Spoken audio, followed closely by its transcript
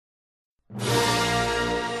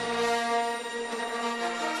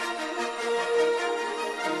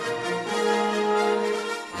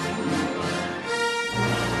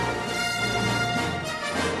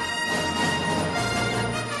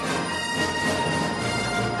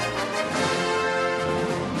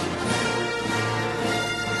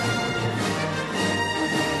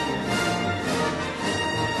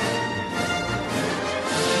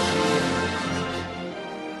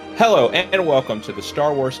Hello, and welcome to the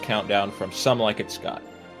Star Wars Countdown from Some Like It Scott.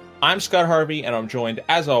 I'm Scott Harvey, and I'm joined,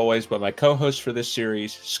 as always, by my co-hosts for this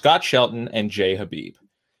series, Scott Shelton and Jay Habib.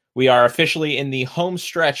 We are officially in the home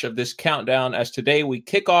stretch of this countdown, as today we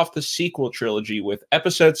kick off the sequel trilogy with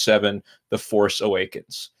Episode 7, The Force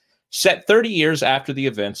Awakens. Set 30 years after the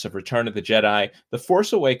events of Return of the Jedi, The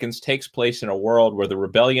Force Awakens takes place in a world where the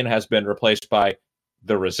Rebellion has been replaced by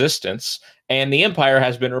the Resistance, and the Empire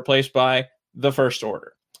has been replaced by the First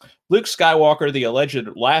Order. Luke Skywalker, the alleged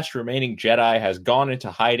last remaining Jedi, has gone into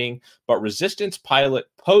hiding, but Resistance pilot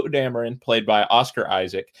Poe Dameron, played by Oscar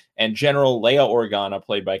Isaac, and General Leia Organa,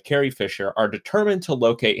 played by Carrie Fisher, are determined to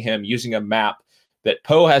locate him using a map that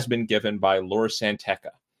Poe has been given by Lor San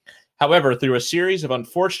Tekka. However, through a series of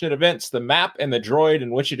unfortunate events, the map and the droid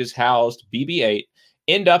in which it is housed, BB-8,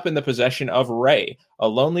 end up in the possession of Rey, a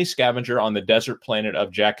lonely scavenger on the desert planet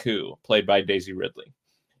of Jakku, played by Daisy Ridley.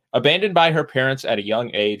 Abandoned by her parents at a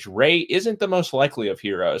young age, Rey isn't the most likely of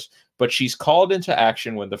heroes, but she's called into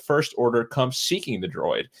action when the First Order comes seeking the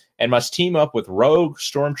droid and must team up with rogue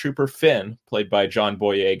stormtrooper Finn, played by John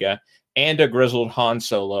Boyega, and a grizzled Han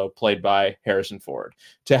Solo, played by Harrison Ford,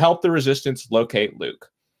 to help the Resistance locate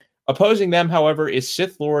Luke. Opposing them, however, is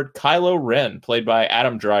Sith Lord Kylo Ren, played by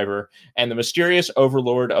Adam Driver, and the mysterious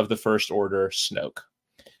overlord of the First Order, Snoke.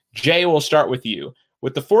 Jay, we'll start with you.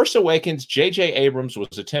 With The Force Awakens, J.J. Abrams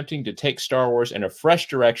was attempting to take Star Wars in a fresh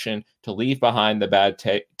direction to leave behind the bad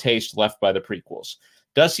taste left by the prequels.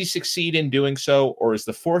 Does he succeed in doing so, or is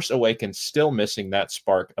The Force Awakens still missing that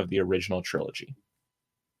spark of the original trilogy?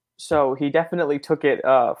 So he definitely took it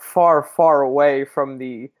far, far away from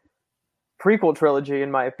the prequel trilogy, in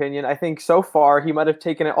my opinion. I think so far he might have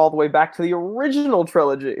taken it all the way back to the original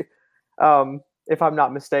trilogy. If I'm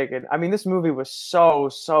not mistaken. I mean, this movie was so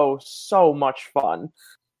much fun.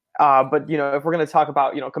 But, if we're going to talk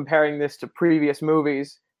about, comparing this to previous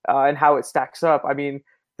movies and how it stacks up, I mean,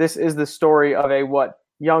 this is the story of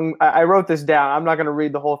I wrote this down. I'm not going to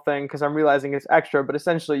read the whole thing because I'm realizing it's extra, but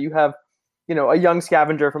essentially you have, a young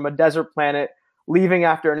scavenger from a desert planet leaving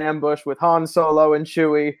after an ambush with Han Solo and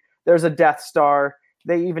Chewie. There's a Death Star.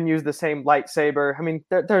 They even use the same lightsaber. I mean,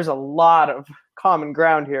 there's a lot of common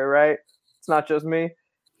ground here, right? It's not just me.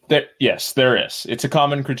 Yes, there is. It's a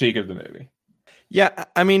common critique of the movie. Yeah,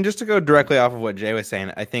 I mean, just to go directly off of what Jay was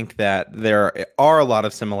saying, I think that there are a lot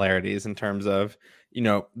of similarities in terms of,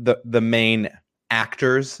 the main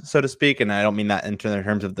actors, so to speak. And I don't mean that in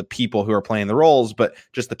terms of the people who are playing the roles, but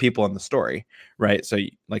just the people in the story, right? So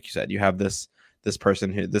like you said, you have this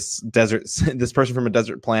person this person from a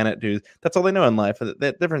desert planet that's all they know in life.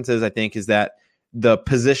 The difference is, I think, is that the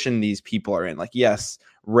position these people are in. Like, yes,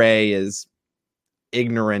 Rey is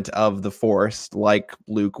ignorant of the Force like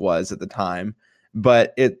Luke was at the time,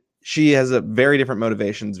 but she has a very different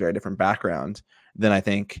motivations, very different background than I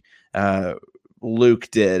think Luke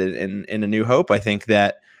did in A New Hope. I think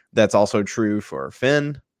that's also true for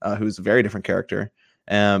Finn, who's a very different character.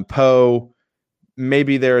 Poe,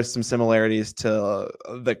 maybe there are some similarities to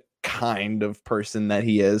the kind of person that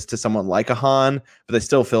he is to someone like a Han, but they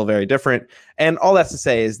still feel very different. And all that's to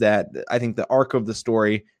say is that I think the arc of the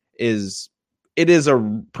story is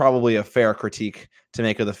probably a fair critique to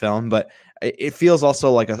make of the film, but it feels also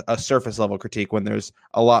like a surface level critique when there's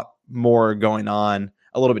a lot more going on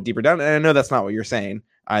a little bit deeper down. And I know that's not what you're saying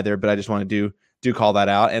either, but I just want to do call that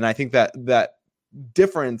out. And I think that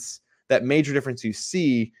difference, that major difference you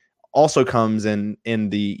see, also comes in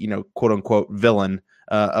the quote unquote villain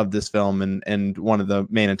of this film and one of the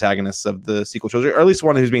main antagonists of the sequel trilogy, or at least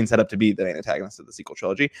one who's being set up to be the main antagonist of the sequel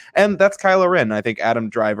trilogy, and that's Kylo Ren. I think Adam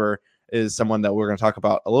Driver is someone that we're going to talk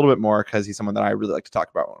about a little bit more because he's someone that I really like to talk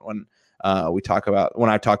about when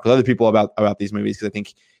I talk with other people about these movies, because I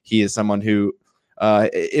think he is someone who,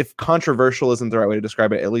 if controversial isn't the right way to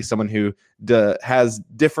describe it, at least someone who has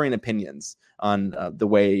differing opinions on the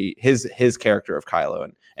way his character of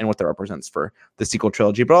Kylo and what that represents for the sequel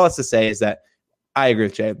trilogy. But all that's to say is that I agree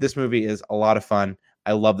with Jay. This movie is a lot of fun.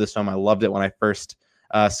 I love this film. I loved it when I first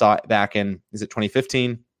saw it back in, is it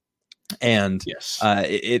 2015? And yes,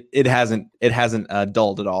 it hasn't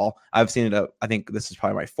dulled at all. I've seen it. I think this is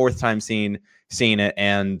probably my fourth time seeing it.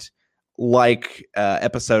 And like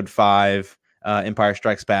Episode 5, Empire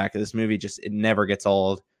Strikes Back, this movie it never gets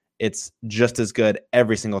old. It's just as good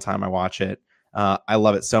every single time I watch it. I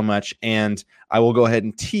love it so much, and I will go ahead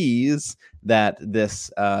and tease that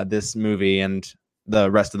this movie and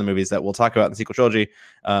the rest of the movies that we'll talk about in the sequel trilogy,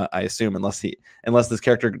 I assume, unless this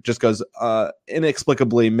character just goes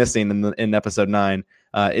inexplicably missing in Episode 9,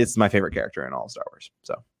 it's my favorite character in all of Star Wars.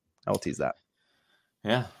 So I will tease that.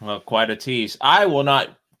 Yeah, well, quite a tease. I will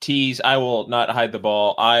not tease. I will not hide the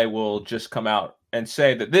ball. I will just come out and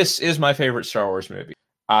say that this is my favorite Star Wars movie.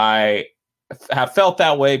 I have felt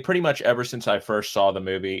that way pretty much ever since I first saw the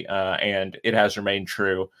movie, and it has remained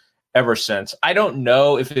true ever since. I don't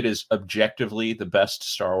know if it is objectively the best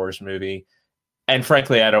Star Wars movie, and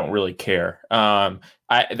frankly, I don't really care.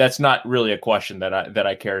 That's not really a question that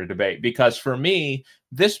I care to debate, because for me,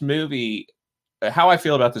 this movie, how I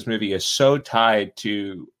feel about this movie is so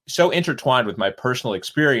intertwined with my personal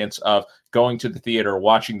experience of going to the theater,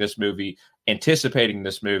 watching this movie, anticipating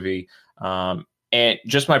this movie, and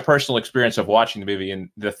just my personal experience of watching the movie in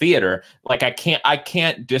the theater. Like I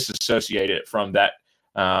can't disassociate it from that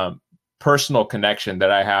personal connection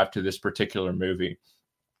that I have to this particular movie.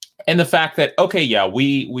 And the fact that, okay, yeah,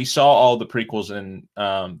 we saw all the prequels in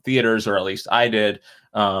theaters, or at least I did.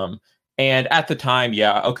 And at the time,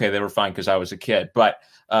 yeah, okay, they were fine because I was a kid. But,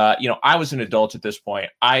 I was an adult at this point.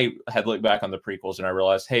 I had looked back on the prequels and I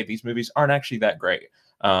realized, hey, these movies aren't actually that great.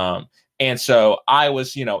 And so I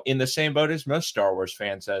was, in the same boat as most Star Wars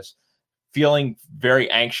fans, as feeling very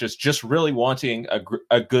anxious, just really wanting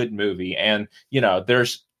a good movie. And,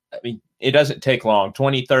 it doesn't take long,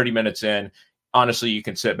 20, 30 minutes in. Honestly, you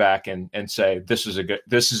can sit back and say, this is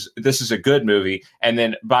a good movie. And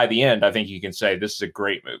then by the end, I think you can say this is a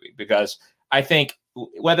great movie, because I think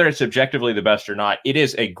whether it's objectively the best or not, it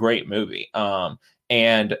is a great movie.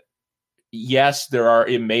 And yes,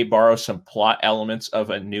 it may borrow some plot elements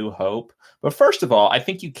of A New Hope. But first of all, I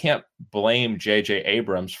think you can't blame J.J.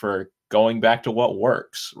 Abrams for going back to what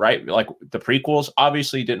works, right? Like the prequels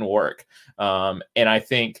obviously didn't work. And I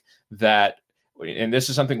think that, and this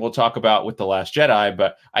is something we'll talk about with The Last Jedi,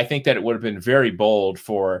 but I think that it would have been very bold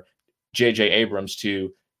for J.J. Abrams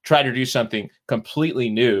to try to do something completely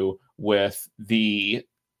new with the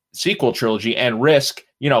sequel trilogy and risk,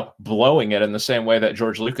 blowing it in the same way that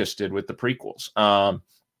George Lucas did with the prequels.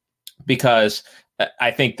 Because I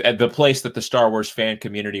think the place that the Star Wars fan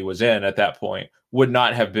community was in at that point would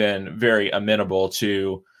not have been very amenable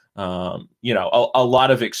to, a lot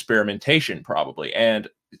of experimentation probably. And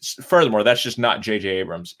furthermore, that's just not J.J.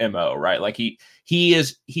 Abrams' MO, right? Like he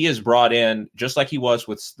is brought in, just like he was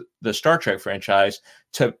with the Star Trek franchise,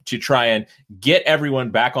 to try and get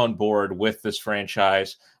everyone back on board with this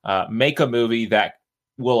franchise, make a movie that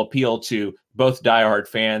will appeal to both diehard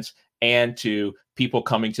fans and to people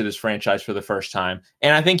coming to this franchise for the first time.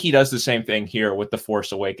 And I think he does the same thing here with The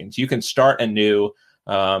Force Awakens. You can start anew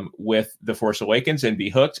with The Force Awakens and be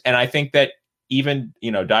hooked. And I think that even,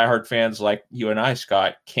 diehard fans like you and I,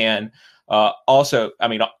 Scott, can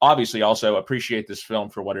obviously also appreciate this film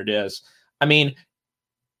for what it is. I mean,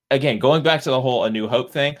 again, going back to the whole A New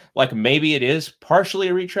Hope thing, like maybe it is partially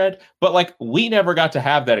a retread, but like we never got to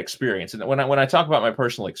have that experience. And when I talk about my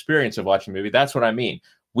personal experience of watching the movie, that's what I mean.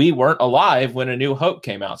 We weren't alive when A New Hope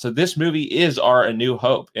came out. So this movie is our A New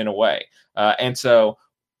Hope in a way. And so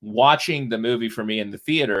watching the movie for me in the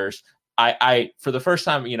theaters, I for the first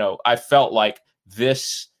time, I felt like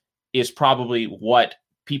this is probably what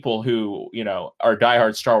people who, are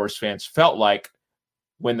diehard Star Wars fans felt like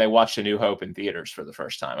when they watched A New Hope in theaters for the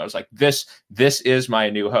first time. I was like, this is my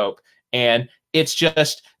New Hope. And it's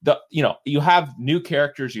just you have new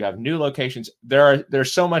characters, you have new locations.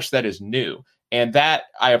 There's so much that is new. And that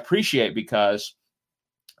I appreciate, because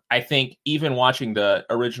I think even watching the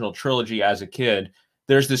original trilogy as a kid,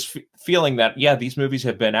 there's this feeling that, yeah, these movies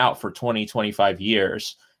have been out for 20, 25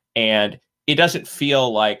 years, and it doesn't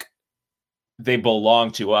feel like they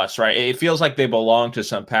belong to us, right? It feels like they belong to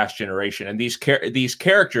some past generation. And these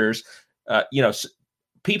characters,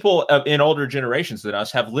 people in older generations than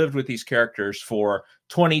us have lived with these characters for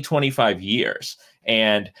 20, 25 years.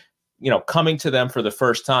 And, coming to them for the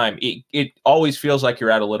first time, it always feels like you're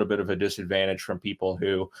at a little bit of a disadvantage from people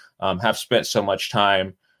who have spent so much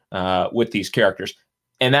time with these characters.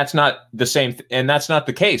 And that's not the same. And that's not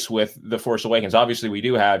the case with The Force Awakens. Obviously, we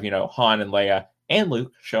do have, Han and Leia and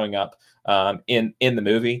Luke showing up in the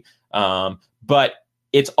movie. But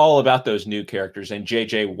it's all about those new characters. And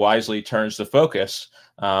JJ wisely turns the focus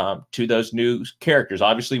to those new characters.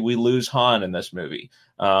 Obviously, we lose Han in this movie.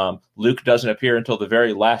 Luke doesn't appear until the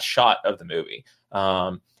very last shot of the movie.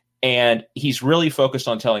 And he's really focused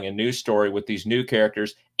on telling a new story with these new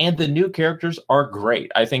characters. And the new characters are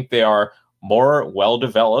great. I think they are more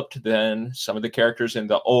well-developed than some of the characters in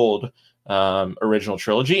the old original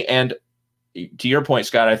trilogy. And to your point,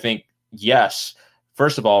 Scott, I think, yes,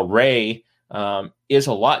 first of all, Rey is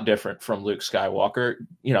a lot different from Luke Skywalker.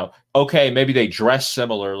 Okay, maybe they dress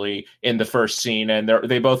similarly in the first scene, and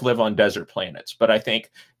they both live on desert planets. But I think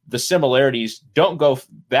the similarities don't go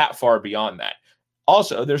that far beyond that.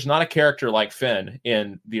 Also, there's not a character like Finn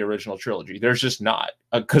in the original trilogy. There's just not,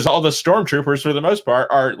 because all the stormtroopers, for the most part,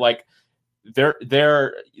 are like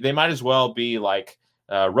they might as well be like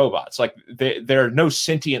robots. Like there are no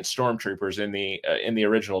sentient stormtroopers in the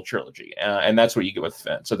original trilogy, and that's what you get with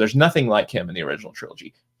Finn. So there's nothing like him in the original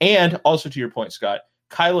trilogy. And also to your point, Scott,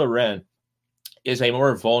 Kylo Ren is a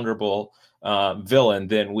more vulnerable villain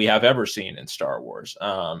than we have ever seen in Star Wars.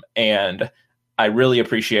 And I really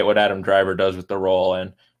appreciate what Adam Driver does with the role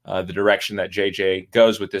and the direction that JJ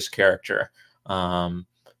goes with this character.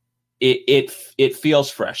 It feels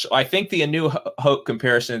fresh. So I think the A New Hope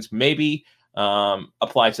comparisons maybe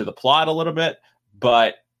apply to the plot a little bit,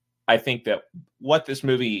 but I think that what this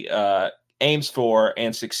movie aims for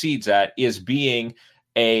and succeeds at is being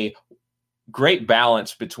a great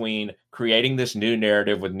balance between creating this new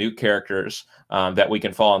narrative with new characters that we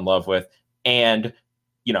can fall in love with, and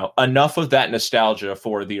enough of that nostalgia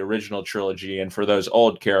for the original trilogy and for those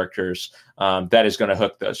old characters that is going to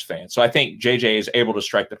hook those fans. So I think JJ is able to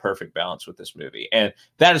strike the perfect balance with this movie, and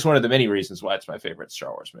that is one of the many reasons why it's my favorite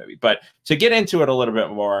Star Wars movie. But to get into it a little bit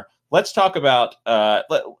more, let's talk about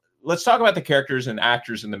let's talk about the characters and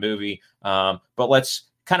actors in the movie, but let's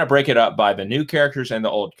kind of break it up by the new characters and the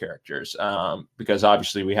old characters, because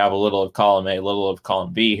obviously we have a little of column A, a little of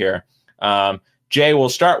column B here. Jay, we'll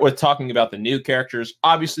start with talking about the new characters.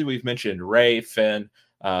 Obviously, we've mentioned Rey, Finn,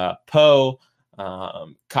 Poe,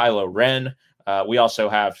 Kylo Ren. We also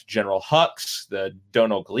have General Hux, the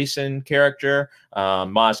Domhnall Gleeson character,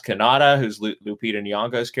 Maz Kanata, who's Lupita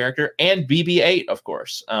Nyong'o's character, and BB-8, of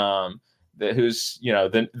course, who's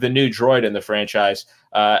the new droid in the franchise.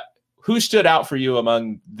 Who stood out for you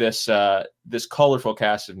among this colorful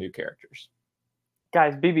cast of new characters?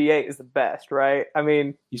 Guys, BB-8 is the best, right? I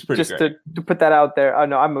mean, he's pretty just great. To put that out there.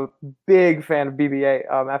 No, I'm a big fan of BB-8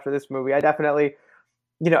 after this movie. I definitely,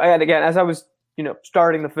 and again, as I was,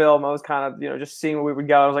 starting the film, I was kind of, just seeing where we would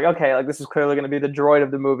go. I was like, okay, like this is clearly going to be the droid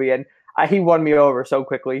of the movie. And he won me over so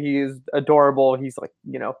quickly. He is adorable. He's like,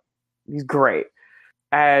 he's great.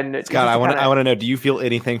 And Scott, I want to know, do you feel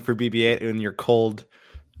anything for BB-8 in your cold,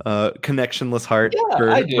 connectionless heart for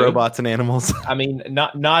robots and animals? I mean,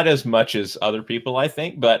 not as much as other people, I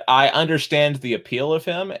think, but I understand the appeal of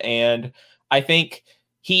him, and I think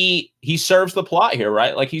he serves the plot here,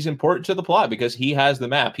 right? Like, he's important to the plot because he has the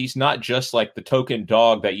map. He's not just like the token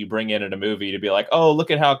dog that you bring in a movie to be like, oh,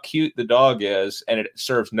 look at how cute the dog is, and it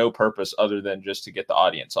serves no purpose other than just to get the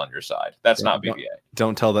audience on your side. That's not BB-8.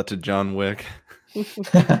 Don't tell that to John Wick.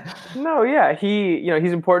 No, yeah,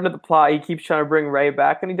 he's important to the plot. He keeps trying to bring Rey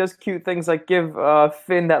back, and he does cute things like give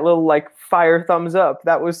Finn that little like fire thumbs up.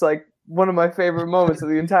 That was like one of my favorite moments of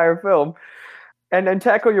the entire film. And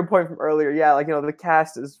to echo your point from earlier, yeah, like the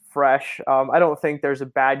cast is fresh. I don't think there's a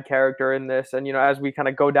bad character in this, and as we kind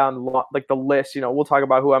of go down like the list, we'll talk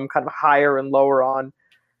about who I'm kind of higher and lower on.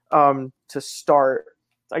 To start,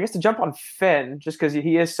 I guess to jump on Finn, just because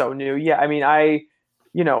he is so new. Yeah, I mean, I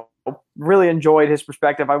really enjoyed his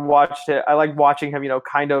perspective. I watched it. I like watching him,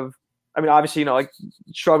 kind of, I mean, obviously, like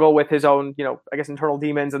struggle with his own, I guess internal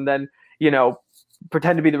demons, and then,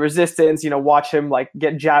 pretend to be the resistance, watch him like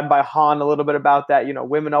get jabbed by Han a little bit about that.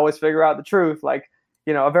 Women always figure out the truth, like,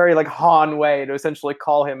 a very like Han way to essentially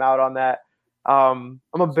call him out on that. I'm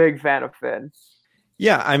a big fan of Finn.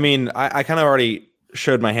 Yeah. I mean, I kind of already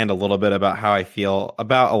showed my hand a little bit about how I feel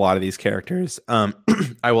about a lot of these characters.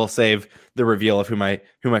 I will save the reveal of who my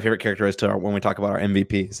favorite character is when we talk about our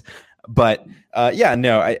MVPs. But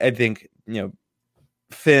I think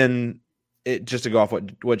Finn. Just to go off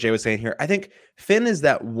what Jay was saying here, I think Finn is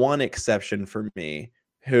that one exception for me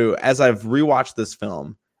who, as I've rewatched this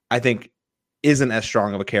film, I think isn't as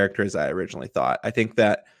strong of a character as I originally thought. I think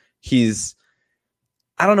that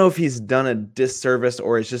I don't know if he's done a disservice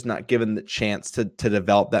or is just not given the chance to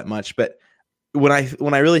develop that much. But when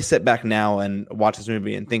I really sit back now and watch this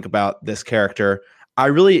movie and think about this character,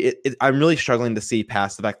 I'm really struggling to see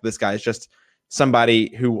past the fact that this guy is just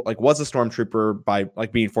somebody who like was a stormtrooper by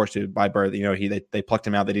like being forced to by birth. They plucked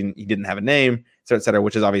him out. He didn't have a name, et cetera,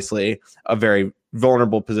 which is obviously a very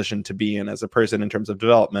vulnerable position to be in as a person in terms of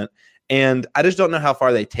development. And I just don't know how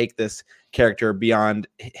far they take this character beyond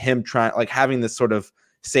him trying, like having this sort of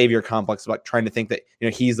savior complex, like trying to think that,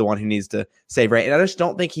 he's the one who needs to save Rey. And I just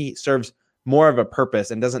don't think he serves more of a purpose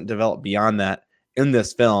and doesn't develop beyond that in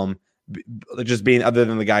this film, just being other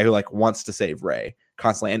than the guy who like wants to save Rey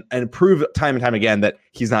constantly and prove time and time again that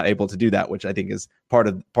he's not able to do that, which I think is part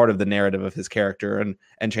of the narrative of his character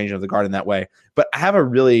and changing of the guard in that way. But I have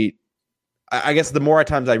I guess the more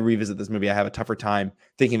times I revisit this movie, I have a tougher time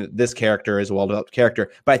thinking that this character is a well-developed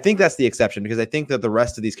character. But I think that's the exception because I think that the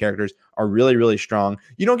rest of these characters are really, really strong.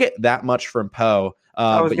 You don't get that much from Poe.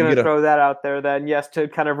 I was going to throw that out there then, yes, to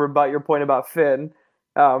kind of rebut your point about Finn.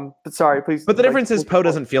 But sorry, please. But the difference is Poe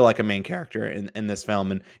doesn't feel like a main character in this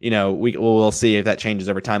film, and we'll see if that changes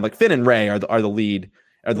over time. Like Finn and Rey are the lead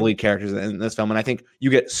characters in this film, and I think you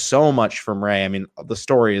get so much from Rey. I mean, the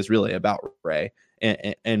story is really about Rey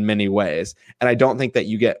in many ways, and I don't think that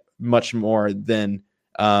you get much more than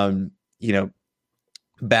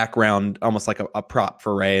background, almost like a prop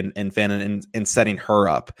for Rey and Finn, and setting her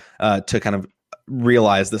up to kind of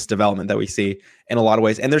realize this development that we see in a lot of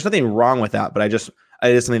ways. And there's nothing wrong with that, but it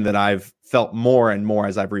is something that I've felt more and more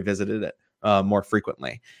as I've revisited it more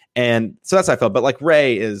frequently. And so that's how I felt. But like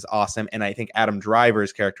Rey is awesome. And I think Adam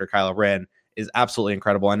Driver's character, Kylo Ren, is absolutely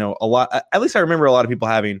incredible. I know a lot, at least I remember a lot of people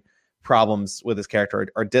having problems with his character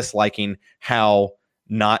or disliking how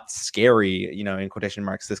not scary, in quotation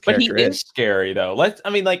marks, this character is scary though.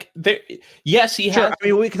 Yes, he sure, has. I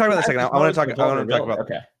mean, we can talk about that in a second. I want to talk about.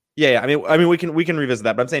 Okay. Yeah. I mean, we can revisit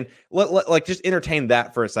that, but I'm saying, like, just entertain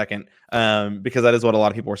that for a second, because that is what a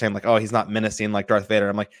lot of people were saying, like, oh, he's not menacing like Darth Vader.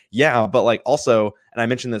 I'm like, yeah, but like also, and I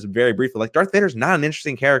mentioned this very briefly, like Darth Vader's not an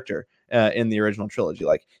interesting character in the original trilogy.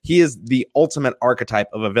 Like, he is the ultimate archetype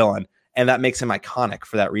of a villain, and that makes him iconic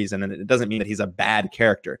for that reason. And it doesn't mean that he's a bad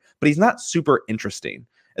character, but he's not super interesting,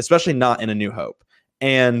 especially not in A New Hope.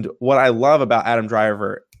 And what I love about Adam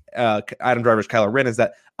Driver's Kylo Ren is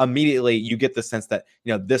that immediately you get the sense that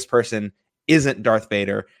this person isn't Darth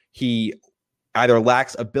Vader. He either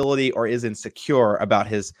lacks ability or is insecure about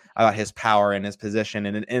his power and his position.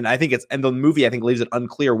 And I think and the movie, I think, leaves it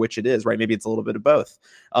unclear which it is, right? Maybe it's a little bit of both.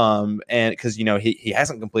 And because he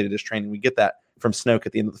hasn't completed his training. We get that from Snoke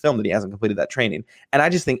at the end of the film, that he hasn't completed that training. And I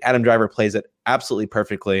just think Adam Driver plays it absolutely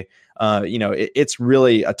perfectly. It's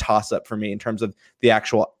really a toss up for me in terms of the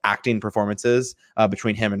actual acting performances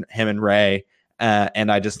between him and Rey.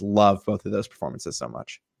 And I just love both of those performances so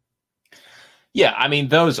much. Yeah, I mean,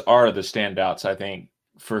 those are the standouts, I think,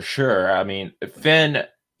 for sure. I mean, Finn,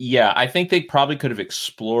 yeah, I think they probably could have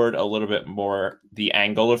explored a little bit more the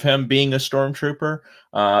angle of him being a stormtrooper,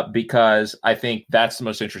 because I think that's the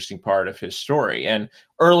most interesting part of his story. And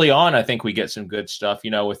early on, I think we get some good stuff,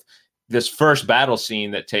 with this first battle scene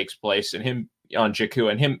that takes place and him on Jakku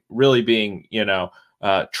and him really being,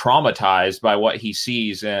 traumatized by what he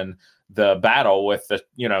sees in the battle with the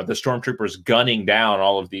stormtroopers gunning down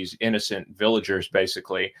all of these innocent villagers,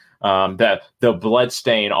 basically. That the blood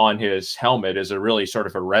stain on his helmet is a really sort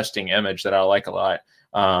of arresting image that I like a lot.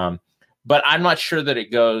 But I'm not sure that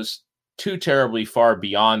it goes too terribly far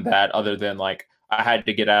beyond that, other than like, I had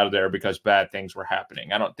to get out of there because bad things were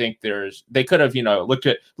happening. I don't think they could have, looked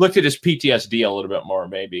at his PTSD a little bit more,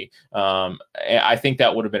 maybe. I think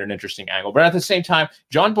that would have been an interesting angle. But at the same time,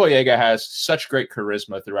 John Boyega has such great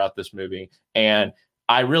charisma throughout this movie. And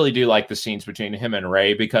I really do like the scenes between him and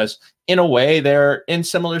Rey, because in a way they're in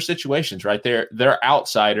similar situations, right? They're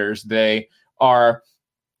outsiders. They are,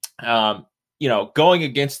 going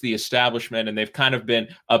against the establishment, and they've kind of been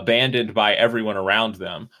abandoned by everyone around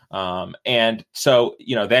them. And so,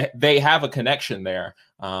 they have a connection there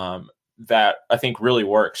that I think really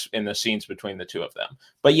works in the scenes between the two of them.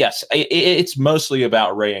 But yes, it's mostly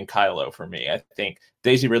about Rey and Kylo for me. I think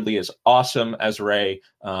Daisy Ridley is awesome as Rey.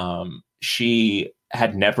 She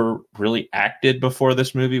had never really acted before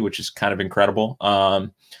this movie, which is kind of incredible.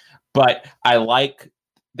 But I like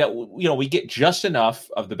that, we get just enough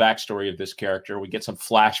of the backstory of this character. We get some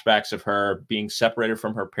flashbacks of her being separated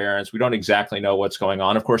from her parents. We don't exactly know what's going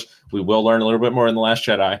on. Of course, we will learn a little bit more in The Last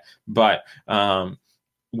Jedi, but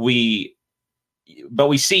we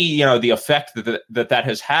see, the effect that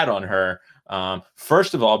has had on her.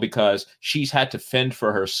 First of all, because she's had to fend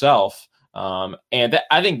for herself. And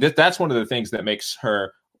I think that's one of the things that makes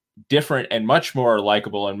her different and much more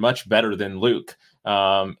likable and much better than Luke.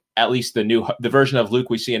 At least the version of Luke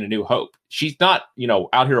we see in A New Hope. She's not,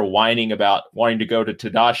 out here whining about wanting to go to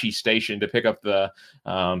Tadashi Station to pick up the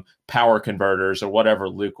power converters or whatever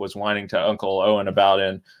Luke was whining to Uncle Owen about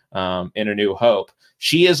in A New Hope.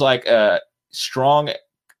 She is like a strong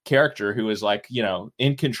character who is like,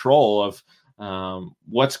 in control of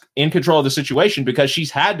what's in control of the situation, because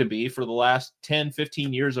she's had to be for the last 10,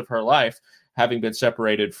 15 years of her life, having been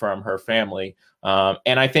separated from her family.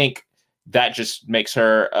 And I think that just makes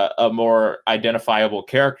her a more identifiable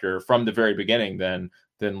character from the very beginning than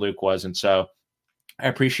Luke was. And so I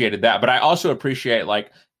appreciated that. But I also appreciate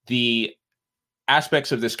like the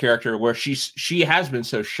aspects of this character where she has been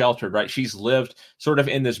so sheltered, right? She's lived sort of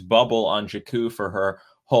in this bubble on Jakku for her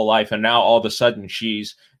whole life. And now all of a sudden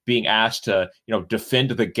she's being asked to,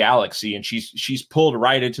 defend the galaxy, and she's pulled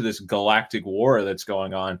right into this galactic war that's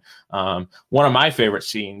going on. One of my favorite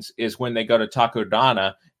scenes is when they go to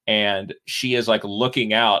Takodana, and she is like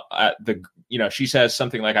looking out at the she says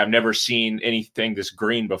something like, I've never seen anything this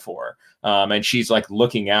green before. And she's like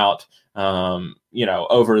looking out,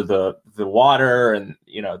 over the water and,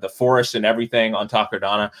 the forest and everything on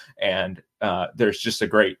Takodana. And there's just a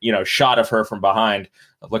great, shot of her from behind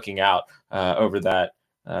looking out over that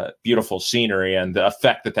beautiful scenery and the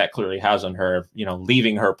effect that clearly has on her,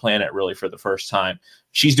 leaving her planet really for the first time.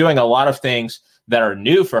 She's doing a lot of things that are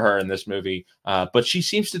new for her in this movie, but she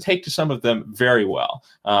seems to take to some of them very well.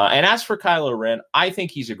 And as for Kylo Ren, I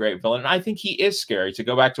think he's a great villain. And I think he is scary. To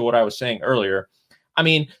go back to what I was saying earlier, I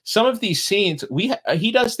mean, some of these scenes,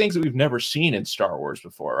 he does things that we've never seen in Star Wars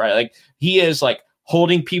before, right? Like he is like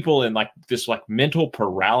holding people in like this like mental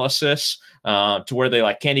paralysis to where they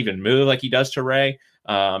like can't even move like he does to Rey.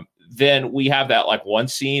 Then we have that like one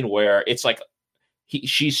scene where it's like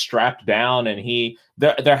she's strapped down and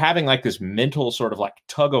they're having like this mental sort of like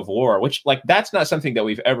tug of war, which like that's not something that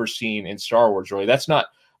we've ever seen in Star Wars, really. That's not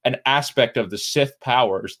an aspect of the Sith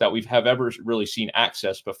powers that we've ever really seen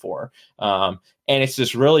access before. And it's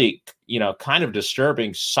this really, kind of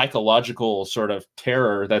disturbing psychological sort of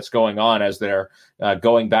terror that's going on as they're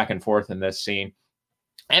going back and forth in this scene.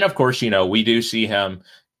 And of course, we do see him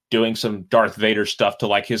doing some Darth Vader stuff to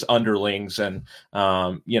like his underlings and,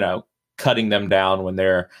 cutting them down when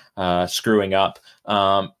they're screwing up.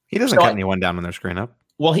 He doesn't cut anyone down when they're screwing up.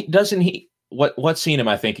 Well, what scene am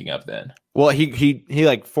I thinking of then? Well, he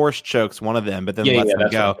like force chokes one of them, but then lets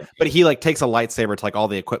them go. But he like takes a lightsaber to like all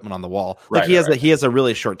the equipment on the wall. Like he has a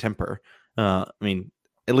really short temper. I mean,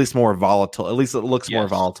 at least more volatile. At least it looks more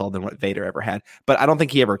volatile than what Vader ever had. But I don't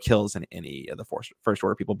think he ever kills any of the First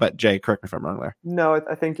Order people. But Jay, correct me if I'm wrong there. No,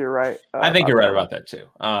 I think you're right. I think you're right about that too.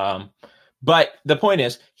 But the point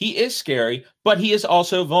is, he is scary, but he is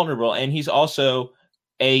also vulnerable, and he's also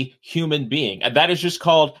a human being. And that is just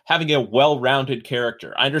called having a well-rounded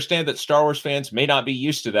character. I understand that Star Wars fans may not be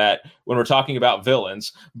used to that when we're talking about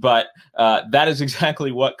villains, but that is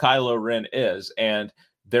exactly what Kylo Ren is. And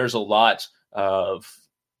there's a lot of,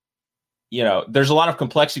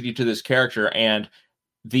 complexity to this character, and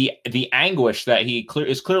the anguish that he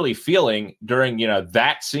is clearly feeling during,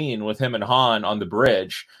 that scene with him and Han on the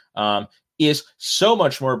bridge, is so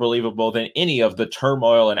much more believable than any of the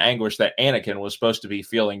turmoil and anguish that Anakin was supposed to be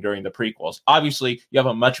feeling during the prequels. Obviously, you have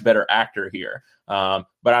a much better actor here. But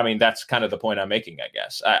I mean, that's kind of the point I'm making, I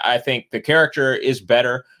guess. I think the character is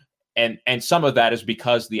better, and some of that is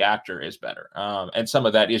because the actor is better. And some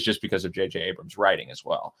of that is just because of J.J. Abrams' writing as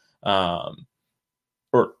well.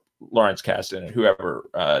 Or Lawrence Kasdan,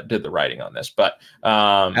 whoever did the writing on this. But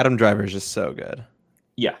Adam Driver is just so good.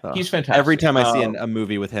 Yeah, he's fantastic. Every time I see a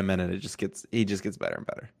movie with him in it, he just gets better and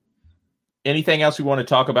better. Anything else we want to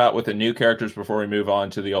talk about with the new characters before we move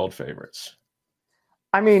on to the old favorites?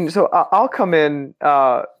 I mean, so I'll come in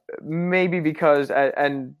maybe because,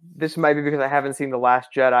 and this might be because I haven't seen The Last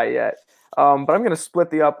Jedi yet, but I'm going to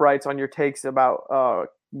split the uprights on your takes about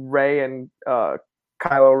Rey and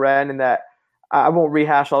Kylo Ren, and that I won't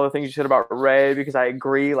rehash all the things you said about Rey because I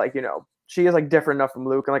agree. Like, she is like different enough from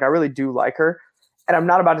Luke, and like I really do like her. And I'm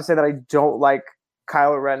not about to say that I don't like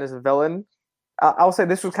Kylo Ren as a villain. I'll say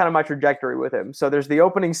this was kind of my trajectory with him. So there's the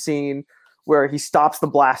opening scene where he stops the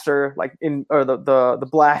blaster, the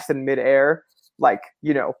blast in midair,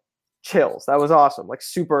 chills. That was awesome, like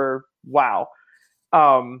super wow.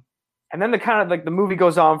 And then the movie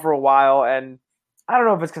goes on for a while, and I don't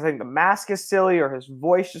know if it's because I think the mask is silly or his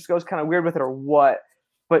voice just goes kind of weird with it or what,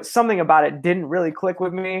 but something about it didn't really click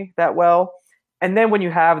with me that well. And then when you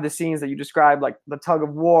have the scenes that you described, like the tug of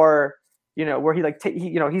war, where he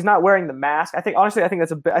he's not wearing the mask. I think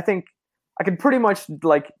I can pretty much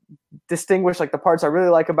like distinguish like the parts I really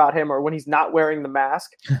like about him or when he's not wearing the mask.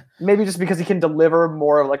 Maybe just because he can deliver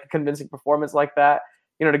more of like a convincing performance like that.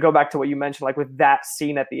 To go back to what you mentioned, like with that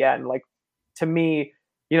scene at the end, like to me,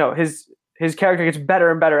 his character gets better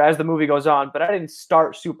and better as the movie goes on. But I didn't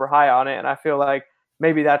start super high on it, and I feel like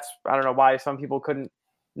maybe that's, I don't know why some people couldn't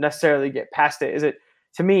necessarily get past it. Is it,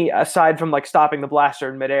 to me, aside from like stopping the blaster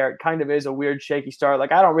in midair, it kind of is a weird shaky start.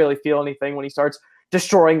 Like I don't really feel anything when he starts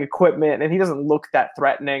destroying equipment, and he doesn't look that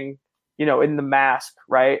threatening, in the mask,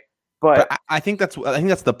 right? But I think that's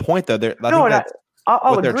the point though. That's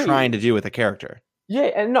what they're trying to do with the character. Yeah,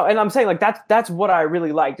 and I'm saying like that's what I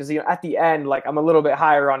really liked is at the end, like I'm a little bit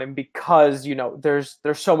higher on him because there's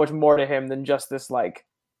so much more to him than just this like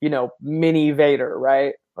mini Vader,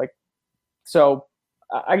 right? Like, so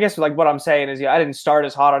I guess like what I'm saying is I didn't start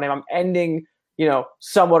as hot on him. I'm ending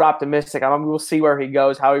somewhat optimistic. We'll see where he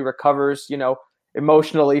goes, how he recovers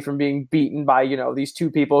emotionally from being beaten by these two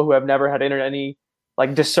people who have never had any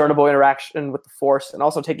like discernible interaction with the Force, and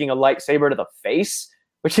also taking a lightsaber to the face,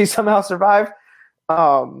 which he somehow survived.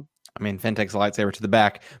 I mean, Finn takes a lightsaber to the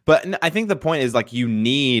back, but I think the point is like you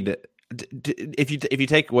need if you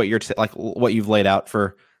take what you're like what you've laid out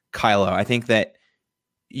for Kylo, I think that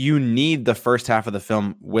you need the first half of the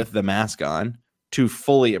film with the mask on to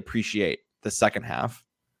fully appreciate the second half.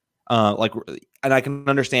 And I can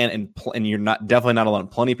understand, and you're definitely not alone.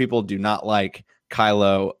 Plenty of people do not like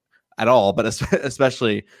Kylo at all, but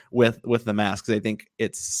especially with the mask, they think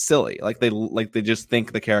it's silly. They just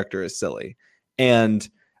think the character is silly, and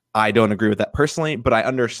I don't agree with that personally. But I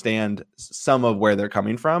understand some of where they're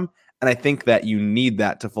coming from, and I think that you need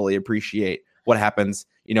that to fully appreciate what happens.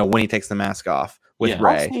 When he takes the mask off with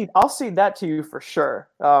Rey. I'll see that to you for sure.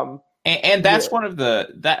 And that's one of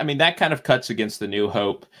that kind of cuts against the New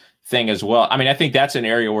Hope thing as well. I mean, I think that's an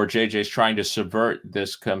area where JJ is trying to subvert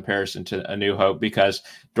this comparison to A New Hope, because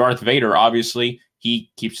Darth Vader, obviously,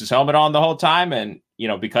 he keeps his helmet on the whole time. And,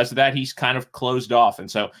 because of that, he's kind of closed off. And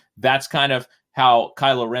so that's kind of how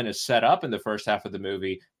Kylo Ren is set up in the first half of the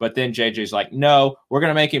movie. But then JJ's like, no, we're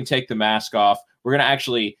going to make him take the mask off. We're going to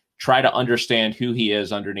actually try to understand who he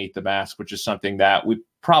is underneath the mask, which is something that we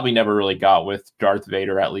probably never really got with Darth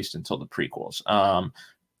Vader, at least until the prequels.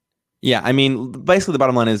 Yeah, I mean, basically the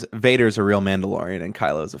bottom line is Vader's a real Mandalorian and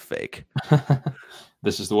Kylo's a fake.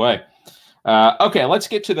 This is the way. Okay, let's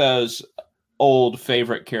get to those old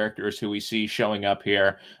favorite characters who we see showing up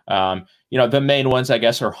here. The main ones, I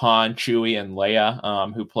guess, are Han, Chewie, and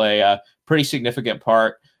Leia, who play a pretty significant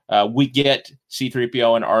part. We get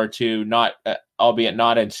C-3PO and R2, albeit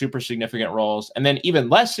not in super significant roles. And then even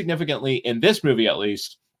less significantly, in this movie at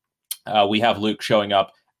least, we have Luke showing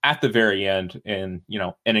up at the very end in,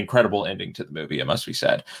 an incredible ending to the movie, it must be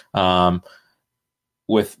said.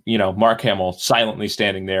 With, Mark Hamill silently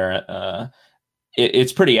standing there.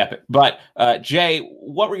 It's pretty epic. But Jay,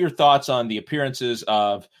 what were your thoughts on the appearances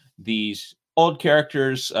of these old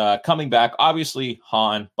characters coming back? Obviously,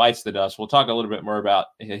 Han bites the dust. We'll talk a little bit more about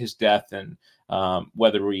his death and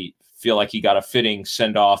whether we feel like he got a fitting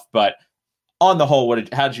send-off. But on the whole,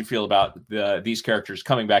 how did you feel about these characters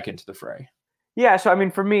coming back into the fray? Yeah, so I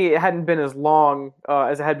mean, for me, it hadn't been as long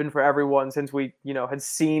as it had been for everyone since we, had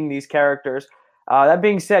seen these characters. That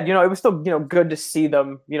being said, it was still, good to see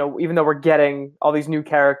them, even though we're getting all these new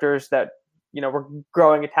characters that, we're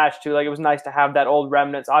growing attached to. Like, it was nice to have that old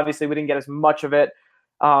remnants. Obviously, we didn't get as much of it.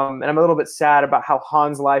 And I'm a little bit sad about how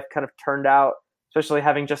Han's life kind of turned out, especially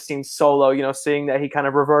having just seen Solo, seeing that he kind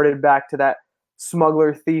of reverted back to that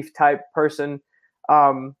smuggler thief type person.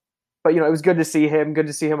 But, it was good to see him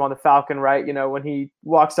on the Falcon, right? When he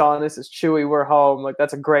walks on, this is Chewie, we're home. Like,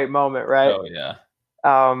 that's a great moment, right? Oh, yeah.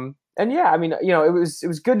 And yeah, I mean, it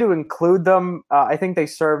was good to include them. I think they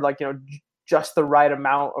served just the right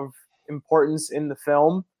amount of importance in the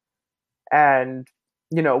film. And,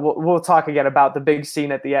 we'll talk again about the big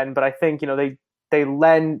scene at the end, but I think, I think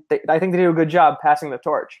they do a good job passing the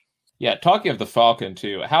torch. Yeah, talking of the Falcon,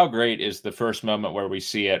 too, how great is the first moment where we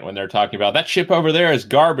see it when they're talking about that ship over there is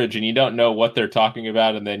garbage and you don't know what they're talking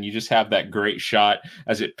about. And then you just have that great shot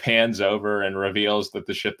as it pans over and reveals that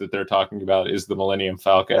the ship that they're talking about is the Millennium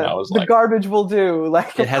Falcon. I was the garbage will do.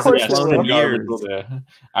 Like, it hasn't flown in years.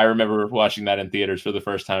 I remember watching that in theaters for the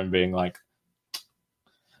first time and being like,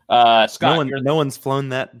 Scott, no one's flown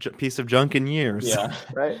that piece of junk in years. Yeah.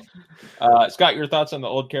 Right. Scott, your thoughts on the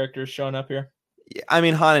old characters showing up here? I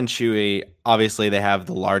mean, Han and Chewie, obviously they have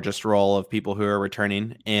the largest role of people who are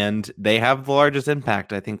returning, and they have the largest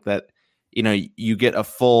impact. I think that, you get a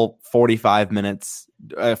full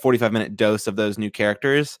 45-minute dose of those new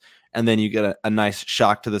characters, and then you get a nice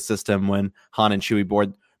shock to the system when Han and Chewie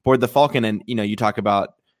board the Falcon. And, you talk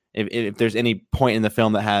about if there's any point in the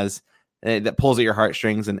film that has that pulls at your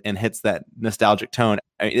heartstrings and hits that nostalgic tone,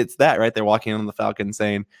 it's that, right? They're walking on the Falcon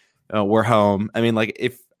saying, oh, we're home. I mean, like,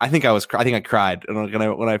 I think I cried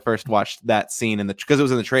when I first watched that scene because it was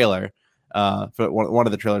in the trailer for one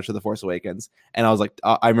of the trailers for The Force Awakens, and I was like,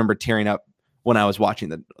 I remember tearing up when I was watching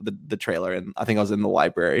the trailer, and I think I was in the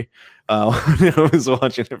library when I was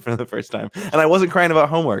watching it for the first time, and I wasn't crying about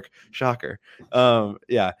homework. Shocker.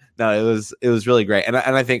 Yeah, no, it was really great, and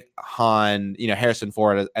I think Han, Harrison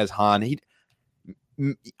Ford as Han,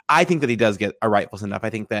 I think that he does get a rightful send off. I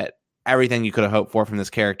think that everything you could have hoped for from this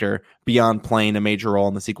character beyond playing a major role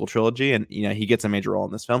in the sequel trilogy. And, he gets a major role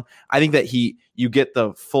in this film. I think that you get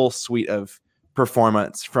the full suite of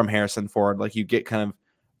performance from Harrison Ford. Like, you get kind of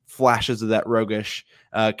flashes of that roguish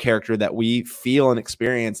character that we feel and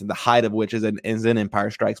experience, and the height of which is in Empire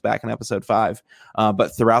Strikes Back in episode 5.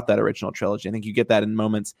 But throughout that original trilogy, I think you get that in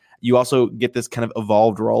moments. You also get this kind of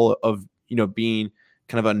evolved role of, being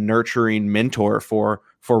kind of a nurturing mentor for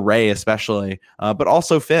Rey especially, but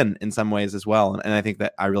also Finn in some ways as well. And I think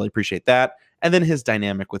that I really appreciate that. And then his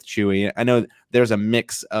dynamic with Chewie. I know there's a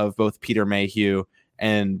mix of both Peter Mayhew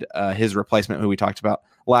and his replacement, who we talked about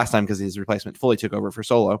last time because his replacement fully took over for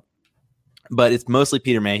Solo. But it's mostly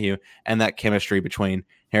Peter Mayhew, and that chemistry between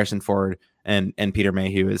Harrison Ford and Peter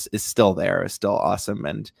Mayhew is still there, is still awesome.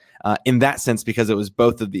 And in that sense, because it was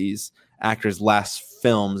both of these actors' last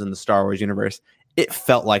films in the Star Wars universe, it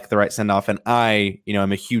felt like the right send-off. And I,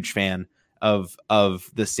 am a huge fan of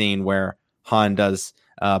the scene where Han does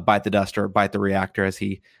bite the dust or bite the reactor as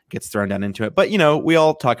he gets thrown down into it. But, we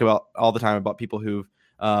all talk about all the time about people who've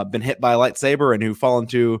been hit by a lightsaber and who fall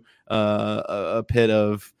into a pit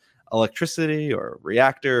of electricity or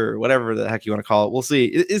reactor or whatever the heck you want to call it. We'll see.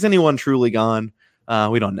 Is anyone truly gone?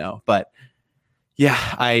 We don't know. But yeah,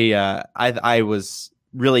 I was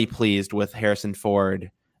really pleased with Harrison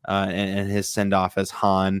Ford and his send-off as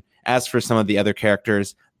Han. As for some of the other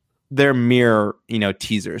characters, they're mere,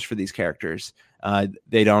 teasers for these characters.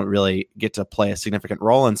 They don't really get to play a significant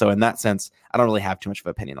role. And so in that sense, I don't really have too much of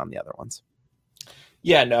an opinion on the other ones.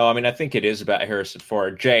 Yeah, no, I mean, I think it is about Harrison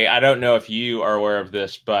Ford. Jay, I don't know if you are aware of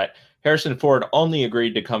this, but Harrison Ford only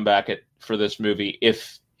agreed to come back for this movie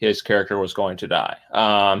if his character was going to die.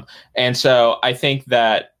 And so I think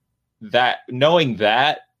that knowing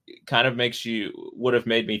that kind of would have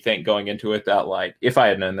made me think going into it that, like, if I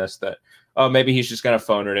had known this, that, oh, maybe he's just going to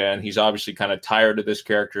phone it in. He's obviously kind of tired of this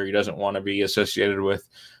character. He doesn't want to be associated with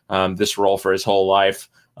this role for his whole life.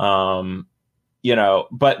 But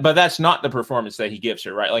that's not the performance that he gives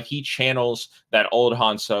her, right? Like, he channels that old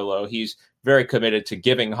Han Solo. He's very committed to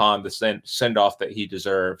giving Han the send off that he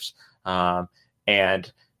deserves.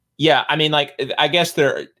 And yeah, I mean, like, I guess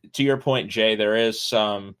to your point, Jay, there is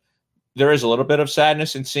a little bit of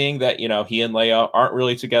sadness in seeing that, he and Leia aren't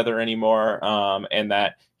really together anymore. And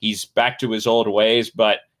that he's back to his old ways,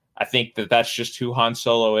 but I think that that's just who Han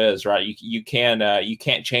Solo is, right? You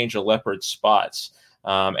can't change a leopard's spots.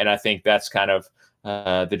 And I think that's kind of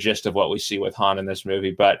the gist of what we see with Han in this movie.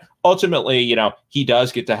 But ultimately, he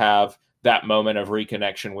does get to have that moment of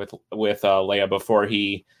reconnection with Leia before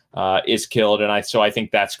he is killed. And I think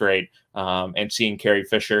that's great. And seeing Carrie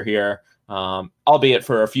Fisher here, albeit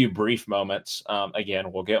for a few brief moments,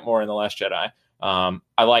 again, we'll get more in The Last Jedi.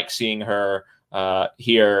 I like seeing her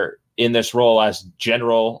here in this role as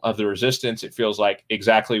General of the Resistance. It feels like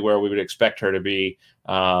exactly where we would expect her to be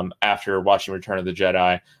after watching Return of the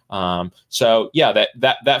Jedi. So yeah,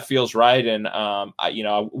 that feels right. And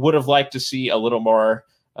I would have liked to see a little more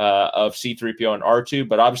of C-3PO and R2,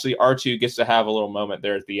 but obviously R2 gets to have a little moment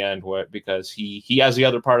there at the end because he has the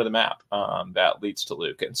other part of the map that leads to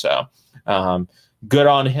Luke. And so good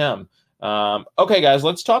on him. Okay, guys,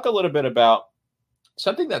 let's talk a little bit about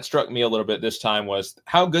something that struck me a little bit this time was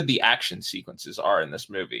how good the action sequences are in this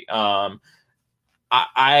movie.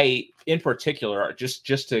 I in particular,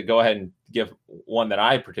 just to go ahead and give one that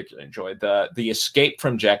I particularly enjoyed, the escape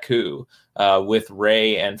from Jakku with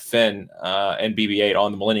Rey and Finn and BB-8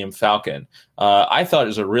 on the Millennium Falcon. I thought it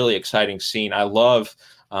was a really exciting scene. I love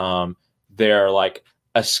their like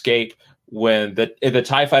escape when the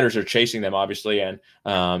TIE fighters are chasing them, obviously, and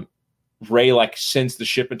Rey like sends the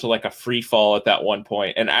ship into like a free fall at that one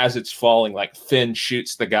point, and as it's falling, like Finn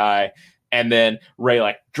shoots the guy, and then Rey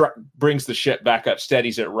like brings the ship back up,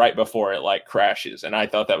 steadies it right before it like crashes. And I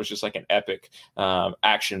thought that was just like an epic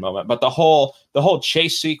action moment. But the whole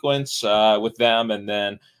chase sequence with them, and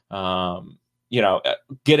then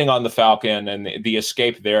getting on the Falcon and the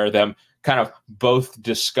escape there, them kind of both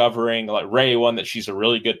discovering, like Rey, one, that she's a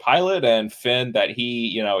really good pilot, and Finn that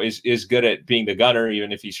he is good at being the gunner,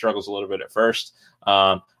 even if he struggles a little bit at first.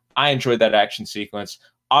 I enjoyed that action sequence.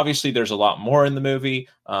 Obviously, there's a lot more in the movie.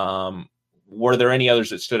 Were there any others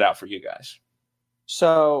that stood out for you guys?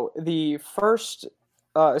 So the first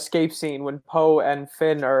escape scene when Poe and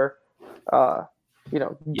Finn are,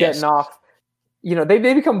 getting off,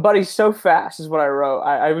 they become buddies so fast is what I wrote.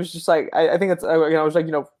 I was just like, I think it's, I was like,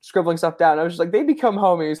 scribbling stuff down. I was just like, they become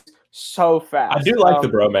homies so fast. I do like the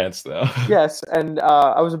bromance though. Yes. And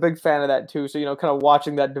I was a big fan of that too. So, kind of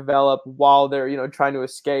watching that develop while they're, trying to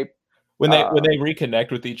escape. When they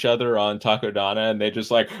reconnect with each other on Takodana and they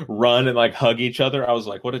just like run and like hug each other, I was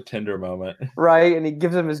like, what a tender moment. Right. And he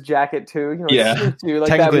gives him his jacket too. Yeah. Too, like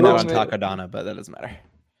technically not on Takodana, but that doesn't matter.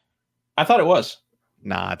 I thought it was.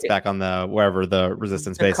 Nah, it's back on wherever the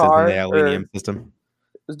resistance base is in the Alenium system.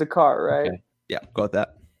 It was Dakar, right? Okay. Yeah, go with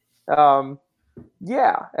that.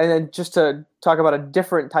 Yeah, and then just to talk about a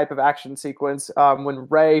different type of action sequence, when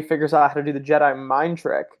Rey figures out how to do the Jedi mind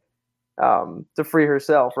trick to free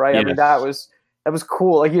herself, right? Yes. I mean, that was that was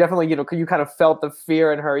cool. Like you definitely, you kind of felt the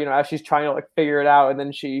fear in her, as she's trying to like figure it out, and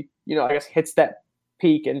then she, I guess hits that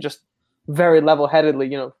peak and just very level-headedly,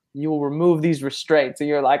 you will remove these restraints, and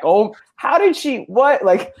you're like, oh, how did she? What?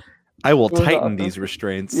 Like, I will tighten these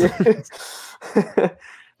restraints. Yeah.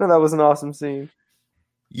 No, that was an awesome scene.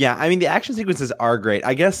 Yeah, I mean the action sequences are great.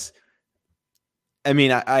 I guess. I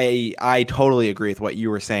mean, I totally agree with what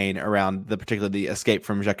you were saying around particularly the escape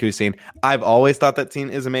from Jakku scene. I've always thought that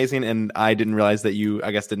scene is amazing, and I didn't realize that you,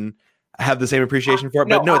 I guess, didn't have the same appreciation for it.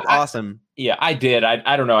 But no, it's awesome. Yeah, I did.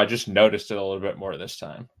 I don't know. I just noticed it a little bit more this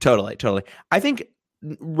time. Totally. I think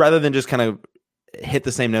rather than just kind of hit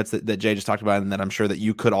the same notes that Jay just talked about, and that I'm sure that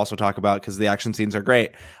you could also talk about because the action scenes are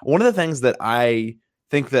great. One of the things that I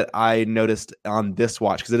think that I noticed on this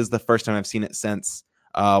watch, because it is the first time I've seen it since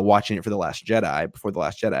watching it for before The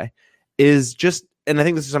Last Jedi, is just, and I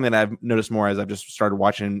think this is something that I've noticed more as I've just started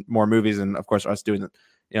watching more movies, and of course us doing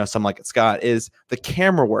Some Like It Scott, is the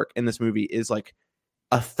camera work in this movie is like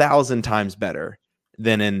 1,000 times better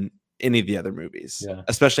than in any of the other movies,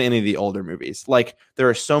 especially any of the older movies. Like there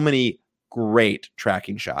are so many great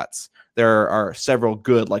tracking shots. There are several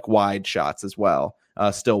good like wide shots as well,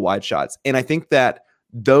 still wide shots, and I think that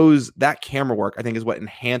that camera work I think is what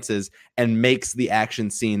enhances and makes the action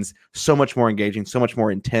scenes so much more engaging, so much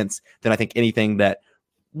more intense than I think anything that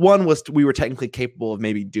we were technically capable of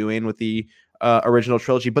maybe doing with the original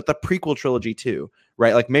trilogy, but the prequel trilogy too,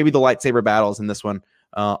 right? Like maybe the lightsaber battles in this one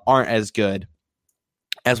aren't as good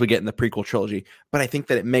as we get in the prequel trilogy, but I think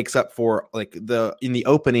that it makes up for like in the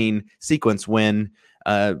opening sequence when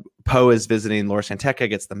Poe is visiting Lor San Tekka,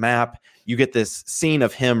 gets the map, you get this scene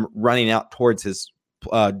of him running out towards his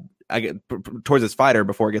fighter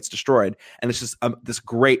before it gets destroyed, and it's just this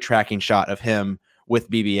great tracking shot of him with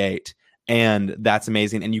BB-8, and that's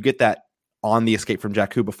amazing. And you get that on the escape from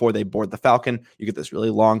Jakku before they board the Falcon. You get this really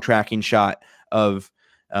long tracking shot of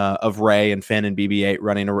Rey and Finn and BB-8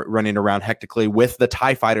 running around hectically with the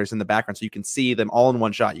TIE fighters in the background, so you can see them all in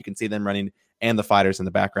one shot. You can see them running and the fighters in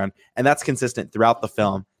the background, and that's consistent throughout the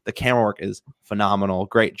film. The camera work is phenomenal.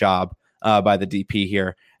 Great job by the DP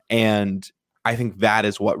here, and I think that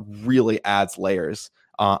is what really adds layers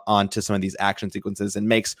onto some of these action sequences and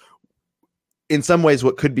makes, in some ways,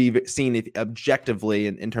 what could be seen objectively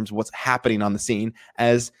in terms of what's happening on the scene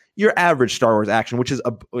as your average Star Wars action, which is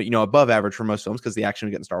above average for most films because the action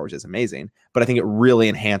we get in Star Wars is amazing. But I think it really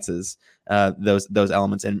enhances those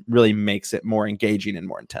elements and really makes it more engaging and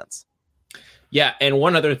more intense. Yeah, and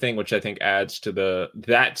one other thing which I think adds to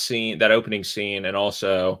that opening scene, and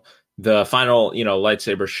also the final,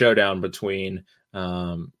 lightsaber showdown between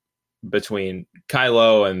Kylo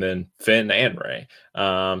and then Finn and Rey,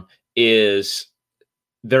 is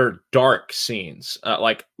their dark scenes,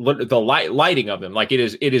 like the lighting of them. Like it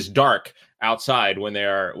is dark outside when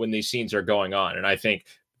these scenes are going on, and I think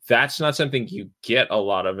that's not something you get a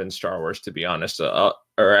lot of in Star Wars, to be honest, or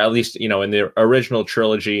at least in the original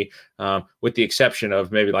trilogy, with the exception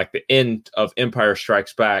of maybe like the end of Empire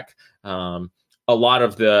Strikes Back. A lot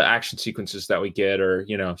of the action sequences that we get are,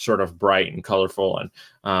 sort of bright and colorful.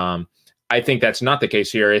 And I think that's not the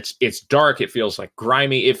case here. It's dark. It feels like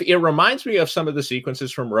grimy. It reminds me of some of the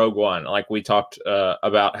sequences from Rogue One. Like we talked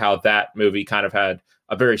about how that movie kind of had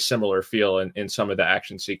a very similar feel in some of the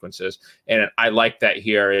action sequences. And I like that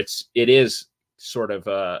here. It is sort of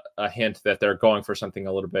a hint that they're going for something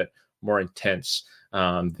a little bit more intense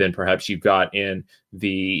than perhaps you got in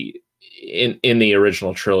the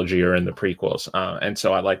original trilogy or in the prequels. And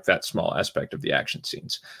so I like that small aspect of the action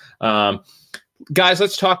scenes. Guys,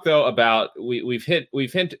 let's talk though about, we've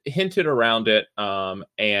hinted around it.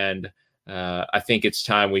 And I think it's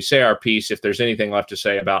time we say our piece. If there's anything left to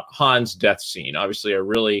say about Han's death scene, obviously a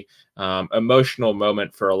really emotional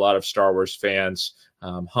moment for a lot of Star Wars fans.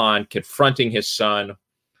 Han confronting his son,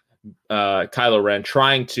 Kylo Ren,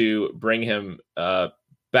 trying to bring him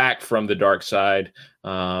back from the dark side.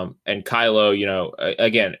 And Kylo,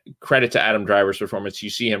 again, credit to Adam Driver's performance. You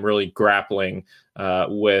see him really grappling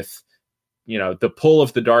with, the pull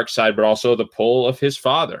of the dark side, but also the pull of his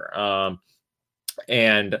father.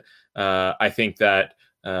 And I think that,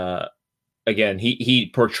 again,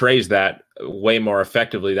 he portrays that way more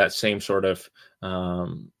effectively, that same sort of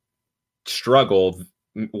struggle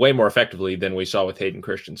way more effectively than we saw with Hayden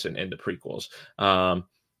Christensen in the prequels.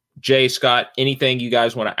 Jay, Scott, anything you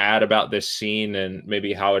guys want to add about this scene and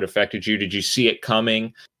maybe how it affected you? Did you see it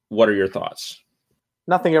coming? What are your thoughts?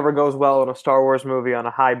 Nothing ever goes well in a Star Wars movie on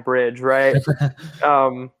a high bridge, right?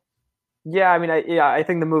 Yeah, I mean, I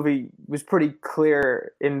think the movie was pretty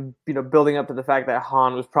clear in building up to the fact that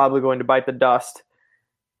Han was probably going to bite the dust,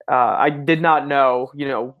 I did not know,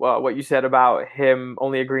 what you said about him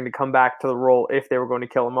only agreeing to come back to the role if they were going to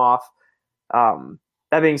kill him off.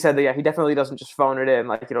 That being said, yeah, he definitely doesn't just phone it in.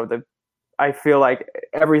 Like, I feel like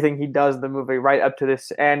everything he does in the movie right up to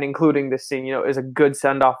this and including this scene, is a good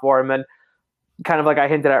send off for him. And kind of like I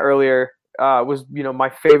hinted at earlier, was, my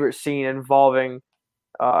favorite scene involving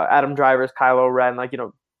Adam Driver's Kylo Ren.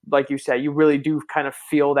 Like you said, you really do kind of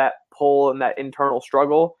feel that pull and that internal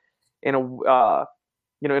struggle in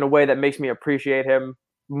a way that makes me appreciate him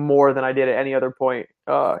more than I did at any other point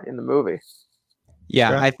in the movie. Yeah,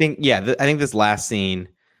 sure. I think this last scene,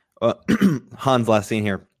 Han's last scene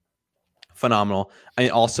here, phenomenal. I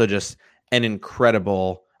mean, also just an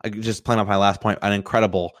incredible, just playing off my last point, an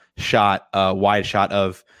incredible shot, wide shot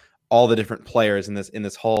of all the different players in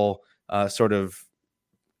this whole sort of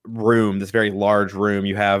room, this very large room.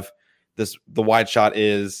 You have the wide shot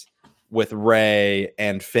is with Rey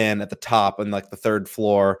and Finn at the top and like the third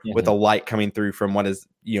floor with the light coming through from what is,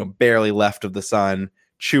 barely left of the sun,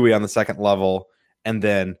 Chewie on the second level. And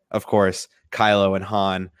then of course, Kylo and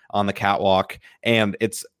Han on the catwalk. And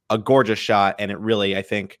it's a gorgeous shot. And it really, I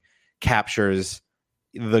think, captures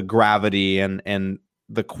the gravity and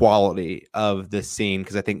the quality of this scene.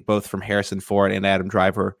 Cause I think both from Harrison Ford and Adam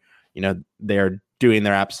Driver, they're doing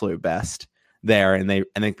their absolute best there. And I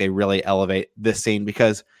think they really elevate this scene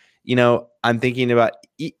because, I'm thinking about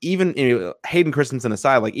even Hayden Christensen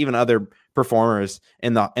aside, like even other performers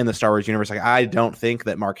in the Star Wars universe. Like I don't think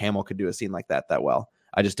that Mark Hamill could do a scene like that well.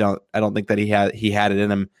 I just don't. I don't think that he had it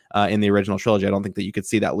in him in the original trilogy. I don't think that you could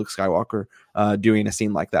see that Luke Skywalker doing a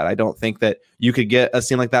scene like that. I don't think that you could get a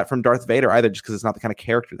scene like that from Darth Vader either, just because it's not the kind of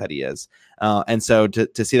character that he is. And so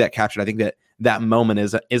to see that captured, I think that moment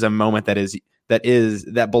is a moment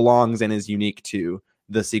that belongs and is unique to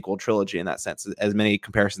the sequel trilogy in that sense, as many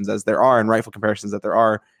comparisons as there are and rightful comparisons that there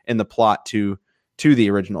are in the plot to the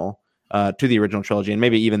original trilogy. And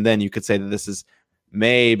maybe even then you could say that this is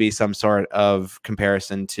maybe some sort of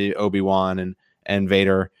comparison to Obi-Wan and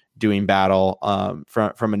Vader doing battle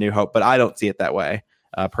from A New Hope, but I don't see it that way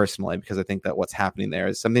personally, because I think that what's happening there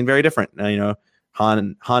is something very different.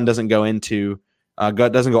 Han doesn't go onto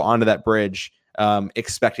that bridge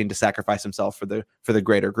expecting to sacrifice himself for the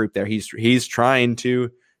greater group there. He's trying to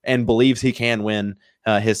and believes he can win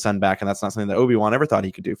his son back, and that's not something that Obi-Wan ever thought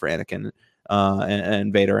he could do for Anakin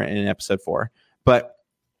and Vader in Episode 4. But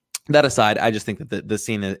that aside, I just think that the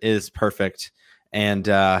scene is perfect, and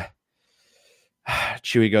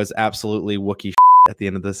Chewie goes absolutely Wookiee at the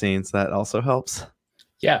end of the scene, so that also helps.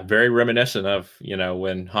 Yeah, very reminiscent of,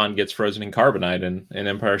 when Han gets frozen in carbonite in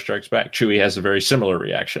Empire Strikes Back. Chewie has a very similar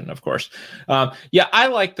reaction, of course. I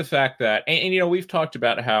like the fact that, and we've talked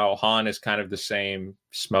about how Han is kind of the same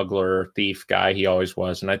smuggler, thief guy he always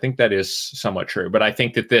was, and I think that is somewhat true. But I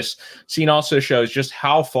think that this scene also shows just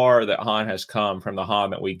how far that Han has come from the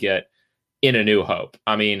Han that we get in A New Hope.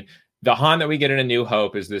 I mean, the Han that we get in A New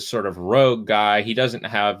Hope is this sort of rogue guy. He doesn't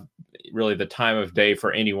have really the time of day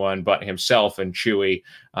for anyone but himself and Chewie.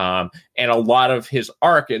 And a lot of his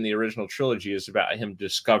arc in the original trilogy is about him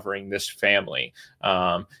discovering this family,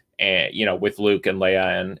 and, with Luke and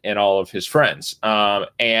Leia and all of his friends.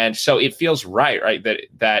 And so it feels right.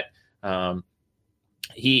 That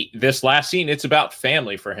this last scene, it's about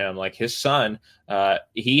family for him. Like his son,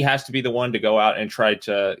 he has to be the one to go out and try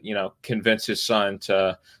to, convince his son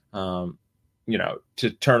to, to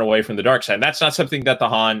turn away from the dark side. And that's not something that the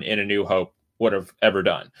Han in A New Hope would have ever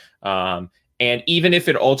done. And even if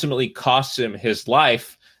it ultimately costs him his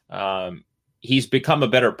life, he's become a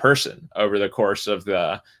better person over the course of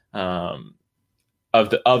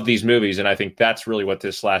of these movies. And I think that's really what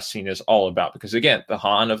this last scene is all about. Because again, the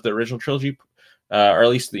Han of the original trilogy, or at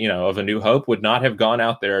least, of A New Hope, would not have gone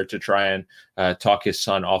out there to try and talk his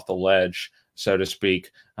son off the ledge, so to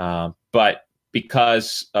speak. But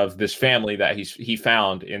because of this family that he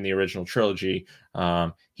found in the original trilogy,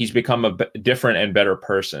 he's become a different and better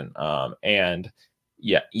person. And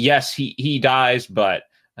yes, he dies, but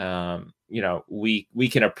we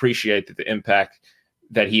can appreciate the impact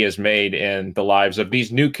that he has made in the lives of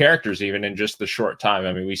these new characters, even in just the short time.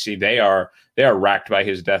 I mean, we see they are racked by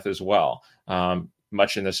his death as well,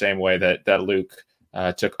 much in the same way that Luke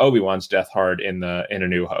took Obi-Wan's death hard in A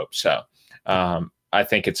New Hope. So. I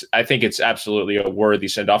think it's absolutely a worthy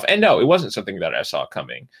send off. And no, it wasn't something that I saw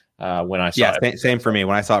coming when I saw it. Same for me.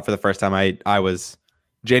 When I saw it for the first time, I was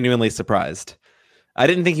genuinely surprised. I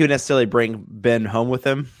didn't think he would necessarily bring Ben home with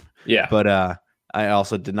him. Yeah. But I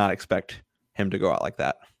also did not expect him to go out like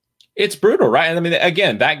that. It's brutal, right? And I mean,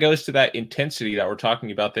 again, that goes to that intensity that we're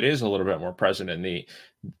talking about that is a little bit more present in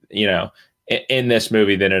in this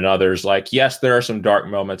movie than in others. Like, yes, there are some dark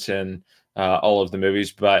moments in all of the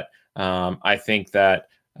movies, but I think that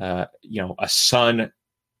a son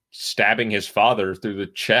stabbing his father through the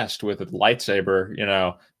chest with a lightsaber,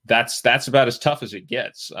 that's about as tough as it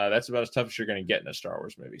gets. That's about as tough as you're going to get in a Star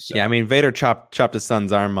Wars movie. So. Yeah, I mean, Vader chopped his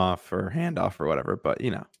son's arm off or hand off or whatever, but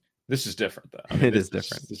this is different, though. I mean, it is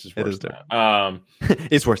different. This is worse different.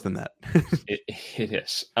 It's worse than that. it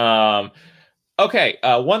is. Okay,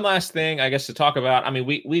 one last thing, I guess, to talk about. I mean,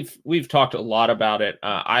 we've talked a lot about it.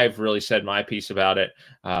 I've really said my piece about it.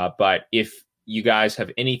 But if you guys have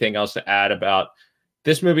anything else to add about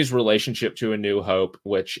this movie's relationship to A New Hope,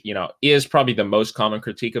 which, is probably the most common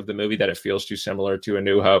critique of the movie, that it feels too similar to A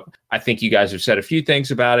New Hope. I think you guys have said a few things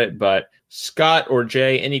about it, but Scott or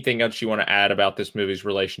Jay, anything else you want to add about this movie's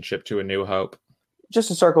relationship to A New Hope? Just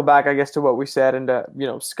to circle back, I guess, to what we said, and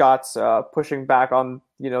Scott's pushing back on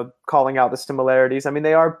calling out the similarities. I mean,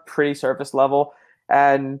 they are pretty surface level,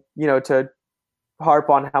 and to harp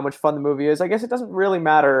on how much fun the movie is, I guess it doesn't really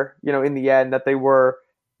matter, in the end, that they were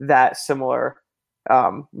that similar.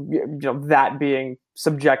 That being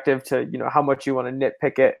subjective to how much you want to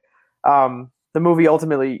nitpick it. The movie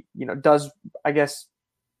ultimately does, I guess,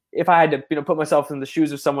 if I had to put myself in the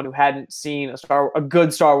shoes of someone who hadn't seen a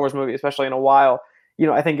good Star Wars movie, especially in a while,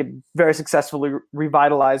 I think it very successfully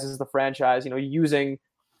revitalizes the franchise, using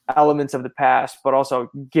elements of the past, but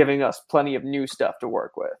also giving us plenty of new stuff to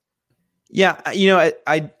work with. Yeah,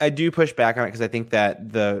 I do push back on it because I think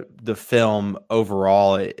that the film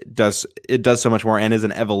overall it does so much more and is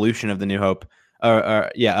an evolution of the New Hope,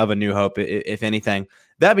 of A New Hope, if anything.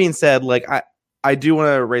 That being said, like I do want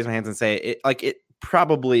to raise my hands and say it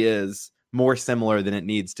probably is more similar than it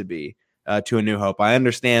needs to be to A New Hope. I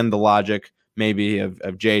understand the logic maybe of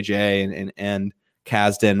JJ and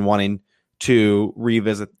Kasdan wanting to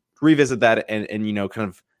revisit that and kind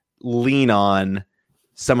of lean on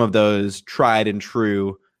some of those tried and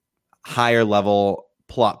true higher level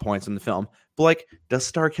plot points in the film. But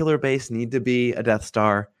does Starkiller Base need to be a Death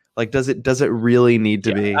Star? Does it really need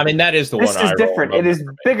to be? I mean, that is the one. This is different. It is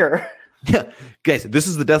bigger. Yeah, guys, this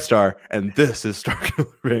is the Death Star, and this is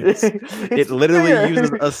Starkiller Base. It literally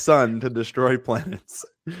uses a sun to destroy planets.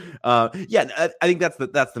 I think that's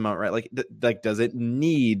the moment, right? Does it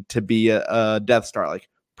need to be a Death Star?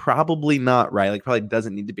 Probably not, right? Probably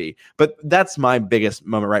doesn't need to be. But that's my biggest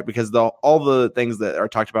moment, right? Because all the things that are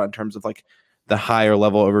talked about in terms of the higher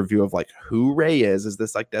level overview of who Rey is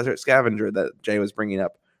this desert scavenger that Jay was bringing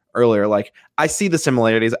up earlier. I see the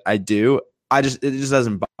similarities. I do. It just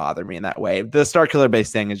doesn't bother me in that way. The Starkiller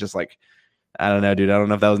Base thing is just I don't know, dude. I don't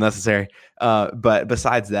know if that was necessary. But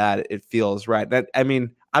besides that, it feels right.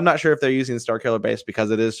 I'm not sure if they're using Starkiller Base because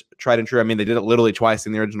it is tried and true. I mean, they did it literally twice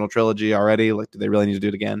in the original trilogy already. Do they really need to do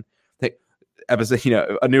it again? Episode,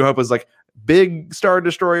 A New Hope was big Star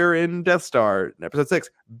Destroyer in Death Star. In episode 6,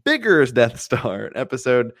 bigger Death Star. In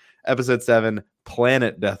episode 7,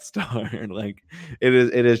 planet Death Star. It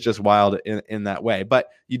is just wild in that way. But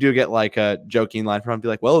you do get a joking line from him,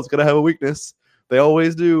 be well, it's gonna have a weakness. They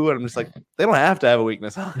always do. And I'm just they don't have to have a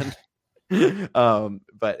weakness on.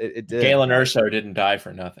 But it did. Galen Erso didn't die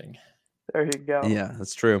for nothing. There you go. Yeah,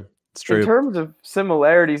 that's true. It's true. In terms of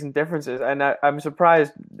similarities and differences, and I'm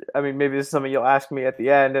surprised. I mean, maybe this is something you'll ask me at the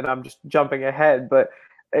end, and I'm just jumping ahead. But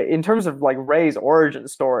in terms of Rey's origin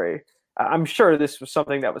story, I'm sure this was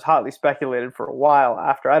something that was hotly speculated for a while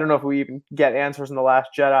after. I don't know if we even get answers in The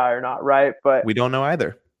Last Jedi or not, right? But we don't know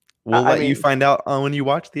either. We'll let you find out when you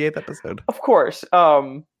watch the 8th episode. Of course.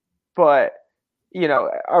 But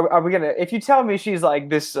are we gonna? If you tell me she's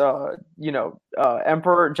this, Emperor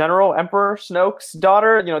Snoke's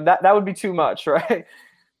daughter, that would be too much, right?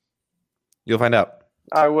 You'll find out.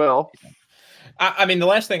 I will. I mean, the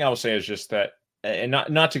last thing I will say is just that, and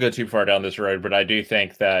not to go too far down this road, but I do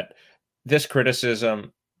think that this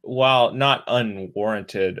criticism, while not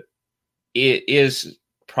unwarranted, it is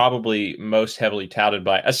probably most heavily touted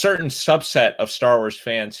by a certain subset of Star Wars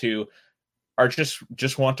fans who are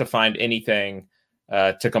just want to find anything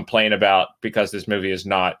to complain about because this movie is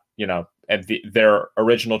not, their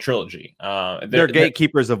original trilogy. They're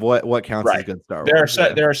gatekeepers of what counts as good Star Wars.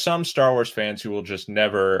 There are some Star Wars fans who will just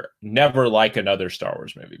never like another Star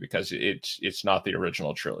Wars movie because it's not the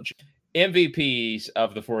original trilogy. MVPs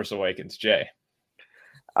of The Force Awakens, Jay.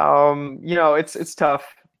 It's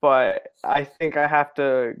tough, but I think I have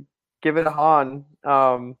to give it to Han.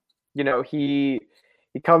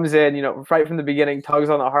 He comes in, right from the beginning, tugs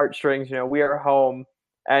on the heartstrings. We are home,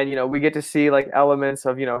 and we get to see elements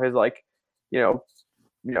of his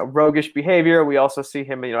roguish behavior. We also see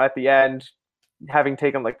him, at the end, having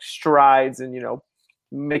taken strides and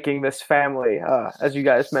making this family, as you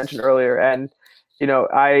guys mentioned earlier. And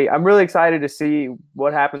I'm really excited to see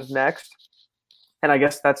what happens next. And I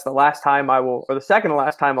guess that's the last time or the second to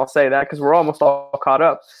last time I'll say that, because we're almost all caught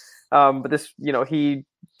up. But this, he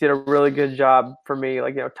did a really good job for me,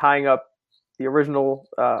 like, tying up the original,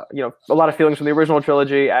 a lot of feelings from the original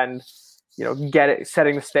trilogy, and,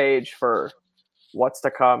 setting the stage for what's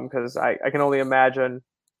to come. Because I can only imagine,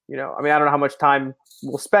 I don't know how much time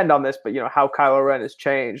we'll spend on this, but, how Kylo Ren has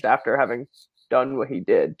changed after having done what he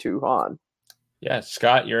did to Han. Yeah,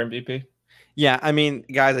 Scott, your MVP? Yeah, I mean,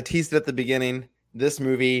 guys, I teased it at the beginning. This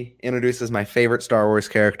movie introduces my favorite Star Wars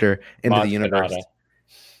character into the universe.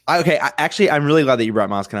 I'm really glad that you brought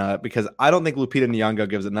Maz Kanata up, because I don't think Lupita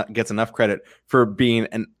Nyong'o gets enough credit for being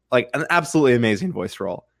an absolutely amazing voice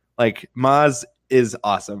role. Like, Maz is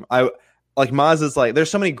awesome. Maz is like,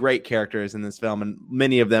 there's so many great characters in this film, and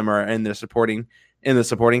many of them are in the supporting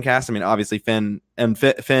cast. I mean, obviously Finn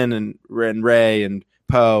and Rey and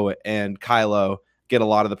Poe and Kylo get a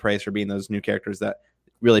lot of the praise for being those new characters that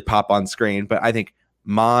really pop on screen. But I think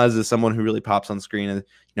Maz is someone who really pops on screen,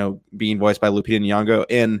 and being voiced by Lupita Nyong'o.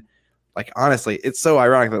 And like, honestly, it's so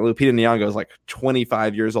ironic that Lupita Nyong'o is like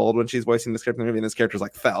 25 years old when she's voicing this character in the movie, and this character is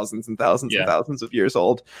like thousands and thousands and thousands of years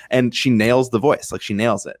old, and she nails the voice. Like, she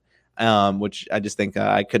nails it. Which I just think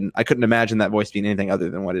I couldn't imagine that voice being anything other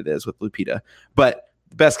than what it is with Lupita. But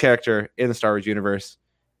the best character in the Star Wars universe,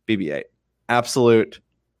 BB-8, absolute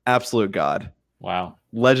god. Wow,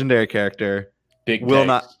 legendary character. Big will takes.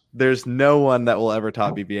 not. There's no one that will ever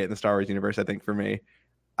top BB-8 in the Star Wars universe. I think for me,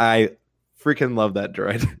 I freaking love that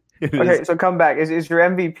droid. Okay, so come back. Is your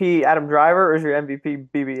MVP Adam Driver, or is your MVP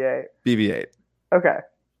BB-8? BB-8. Okay.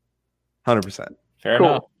 100%. Fair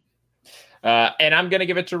enough. And I'm gonna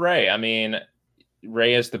give it to Rey. I mean,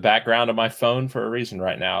 Rey is the background of my phone for a reason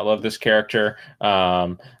right now. I love this character.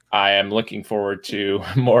 I am looking forward to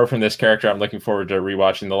more from this character. I'm looking forward to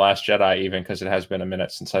rewatching The Last Jedi, even because it has been a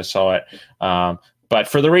minute since I saw it. But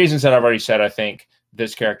for the reasons that I've already said, I think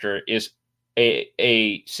this character is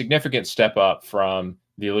a significant step up from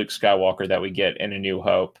the Luke Skywalker that we get in A New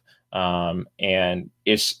Hope, and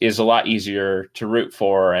is a lot easier to root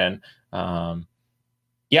for. And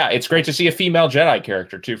it's great to see a female Jedi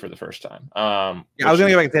character too for the first time. I was going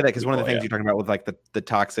to go back and say that, because one of the things you're talking about with like the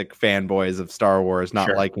toxic fanboys of Star Wars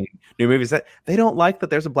not liking new movies, that they don't like that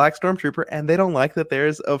there's a black stormtrooper, and they don't like that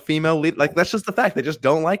there's a female lead. Like, that's just the fact. They just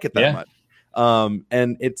don't like it that much.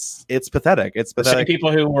 And it's pathetic. It's pathetic. The same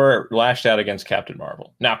people who were lashed out against Captain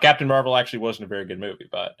Marvel. Now, Captain Marvel actually wasn't a very good movie,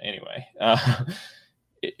 but anyway,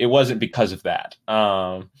 it wasn't because of that.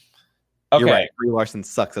 Okay. You're right. Brie Larson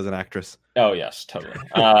sucks as an actress. Oh, yes, totally.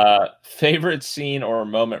 Favorite scene or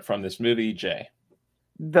moment from this movie, Jay?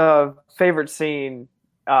 The favorite scene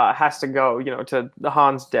has to go, to the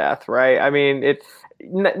Han's death, right? I mean,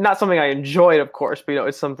 not something I enjoyed, of course, but,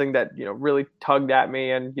 it's something that, really tugged at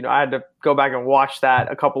me. And, I had to go back and watch that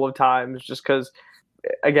a couple of times just because,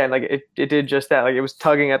 again, like it did just that. Like, it was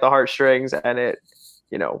tugging at the heartstrings, and it,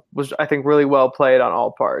 was, I think, really well played on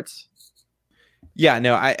all parts. Yeah,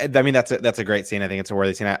 no, I mean, that's a great scene. I think it's a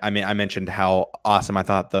worthy scene. I mean, I mentioned how awesome I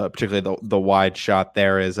thought particularly the wide shot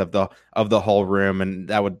there is of the whole room, and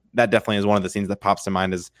that definitely is one of the scenes that pops to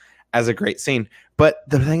mind as a great scene. But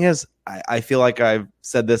the thing is, I feel like I've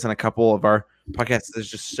said this in a couple of our podcasts.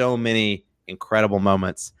 There's just so many incredible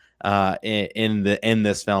moments in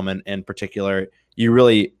this film, and in particular, you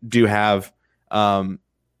really do have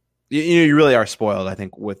you really are spoiled, I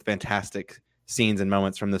think, with fantastic scenes and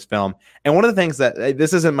moments from this film. And one of the things that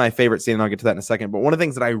this isn't my favorite scene, and I'll get to that in a second, but one of the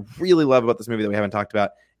things that I really love about this movie that we haven't talked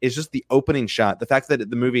about is just the opening shot. The fact that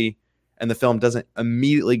the movie and the film doesn't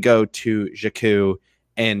immediately go to Jakku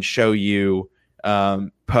and show you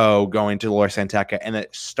Poe going to Lor San Tekka, and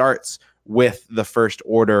it starts with the First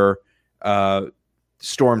Order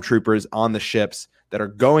stormtroopers on the ships that are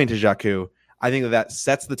going to Jakku. I think that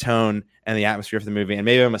sets the tone and the atmosphere for the movie. And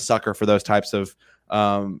maybe I'm a sucker for those types of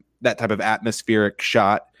that type of atmospheric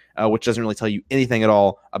shot, which doesn't really tell you anything at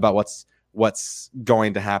all about what's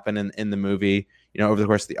going to happen in the movie, over the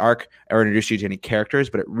course of the arc, or introduce you to any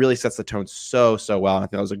characters, but it really sets the tone so well. And I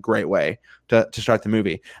think that was a great way to start the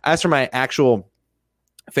movie. As for my actual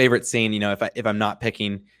favorite scene, if I'm not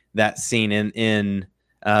picking that scene in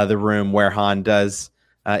the room where Han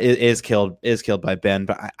is killed by Ben,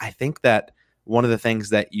 but I think that one of the things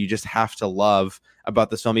that you just have to love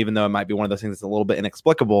about this film, even though it might be one of those things that's a little bit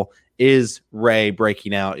inexplicable, is Rey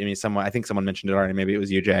breaking out. I mean, I think someone mentioned it already. Maybe it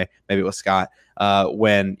was you, Jay. Maybe it was Scott.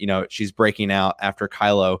 When she's breaking out after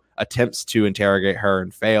Kylo attempts to interrogate her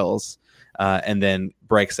and fails, and then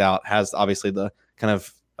breaks out, has obviously the kind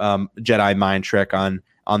of Jedi mind trick on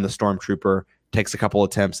the stormtrooper, takes a couple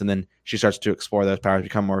attempts, and then she starts to explore those powers,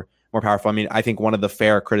 become more powerful. I mean, I think one of the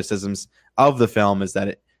fair criticisms of the film is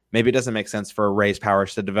that maybe it doesn't make sense for Rey's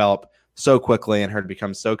powers to develop so quickly and her to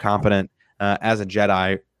become so competent as a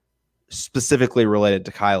Jedi, specifically related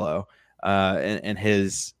to Kylo and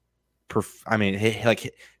his,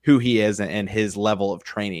 who he is and his level of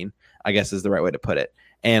training, I guess is the right way to put it.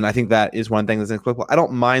 And I think that is one thing that's inexplicable. I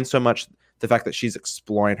don't mind so much the fact that she's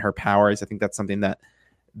exploring her powers. I think that's something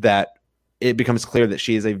that it becomes clear that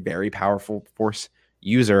she is a very powerful Force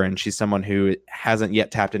user, and she's someone who hasn't yet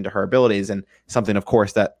tapped into her abilities, and something, of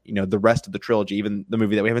course, that the rest of the trilogy, even the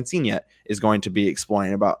movie that we haven't seen yet, is going to be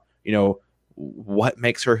exploring about what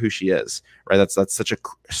makes her who she is, right? That's such a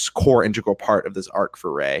core integral part of this arc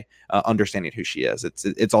for Rey, understanding who she is.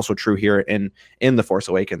 It's also true here in The Force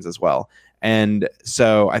Awakens as well. And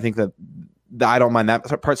so I think that I don't mind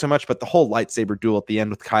that part so much, but the whole lightsaber duel at the end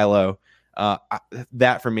with Kylo,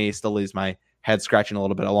 that for me still leaves my head scratching a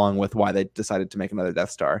little bit, along with why they decided to make another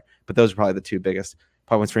Death Star. But those are probably the two biggest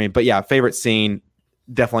points for me. But yeah, favorite scene,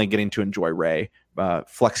 definitely getting to enjoy Rey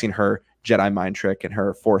flexing her Jedi mind trick and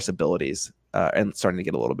her Force abilities, and starting to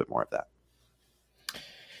get a little bit more of that.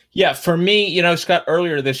 Yeah, for me, Scott,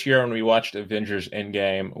 earlier this year when we watched Avengers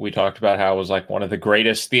Endgame, we talked about how it was like one of the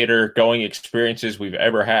greatest theater going experiences we've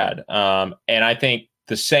ever had. And I think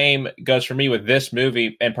the same goes for me with this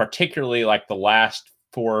movie, and particularly like the last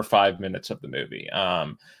 4 or 5 minutes of the movie.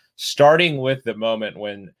 Starting with the moment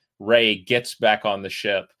when Rey gets back on the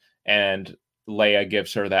ship and Leia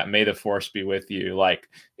gives her that "May the Force be with you." Like,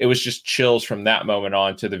 it was just chills from that moment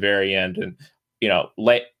on to the very end. And,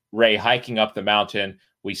 Rey hiking up the mountain,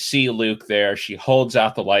 we see Luke there. She holds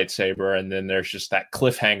out the lightsaber, and then there's just that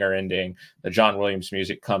cliffhanger ending. The John Williams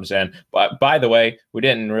music comes in. But by the way, we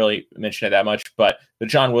didn't really mention it that much, but the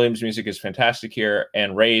John Williams music is fantastic here,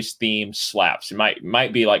 and Rey's theme slaps. It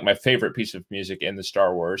might be like my favorite piece of music in the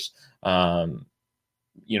Star Wars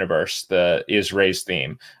universe. Is Rey's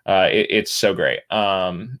theme. It's so great,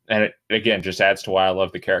 and it again just adds to why I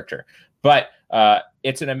love the character. But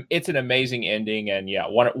it's an amazing ending, and yeah,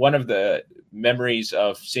 one of the memories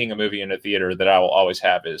of seeing a movie in a theater that I will always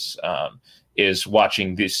have is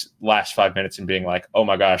watching these last 5 minutes and being like, oh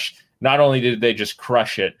my gosh, not only did they just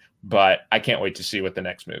crush it, but I can't wait to see what the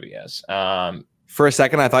next movie is. For a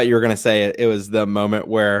second, I thought you were going to say it was the moment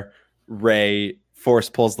where Rey Force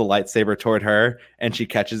pulls the lightsaber toward her and she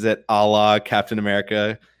catches it, a la Captain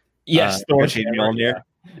America. Yes, Thor's Mjolnir.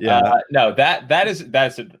 No,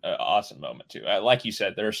 that's an awesome moment too. Like you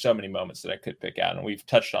said, there are so many moments that I could pick out, and we've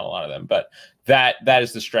touched on a lot of them. But that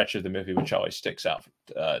is the stretch of the movie which always sticks out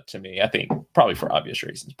to me. I think probably for obvious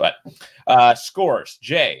reasons. But scores,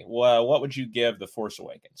 Jay, what would you give The Force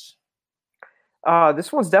Awakens?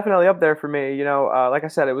 This one's definitely up there for me. Like I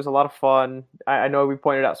said, it was a lot of fun. I know we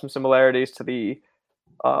pointed out some similarities to the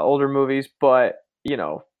older movies, but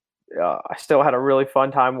I still had a really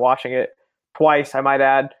fun time watching it. Twice, I might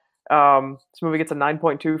add. This movie gets a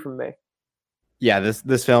 9.2 from me. Yeah,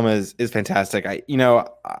 this film is fantastic. I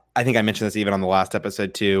think I mentioned this even on the last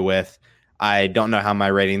episode too. I don't know how my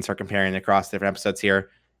ratings are comparing across different episodes here,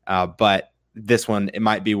 but this one, it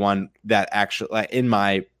might be one that actually in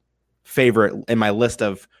my list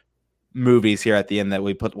of movies here at the end that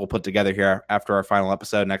we'll put together here after our final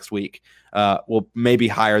episode next week. Will maybe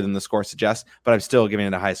higher than the score suggests, but I'm still giving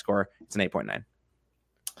it a high score. It's an 8.9.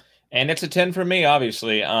 And it's a 10 for me,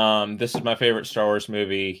 obviously. This is my favorite Star Wars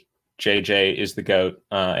movie. JJ is the GOAT,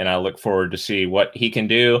 and I look forward to see what he can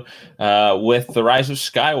do with The Rise of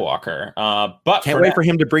Skywalker. But can't wait for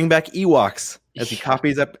him to bring back Ewoks as he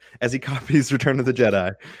copies Return of the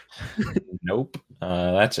Jedi. Nope.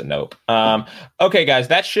 That's a nope. Okay, guys,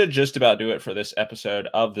 that should just about do it for this episode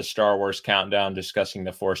of the Star Wars Countdown discussing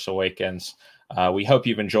The Force Awakens. We hope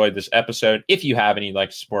you've enjoyed this episode. If you have and you'd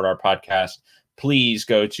like to support our podcast, please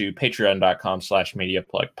go to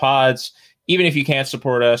patreon.com/mediaplugpods. Even if you can't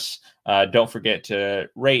support us, don't forget to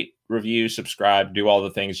rate, review, subscribe, do all the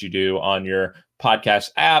things you do on your podcast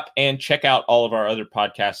app, and check out all of our other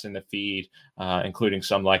podcasts in the feed, including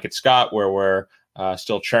Some Like It Scott, where we're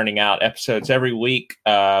still churning out episodes every week.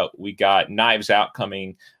 We got Knives Out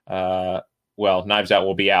coming. Knives Out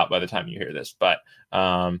will be out by the time you hear this, but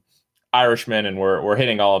Irishman, and we're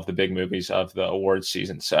hitting all of the big movies of the awards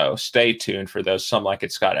season. So stay tuned for those Some Like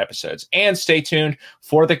It Scott episodes, and stay tuned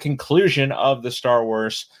for the conclusion of the Star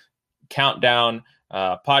Wars Countdown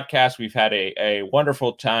podcast. We've had a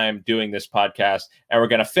wonderful time doing this podcast, and we're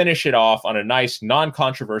going to finish it off on a nice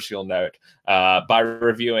non-controversial note by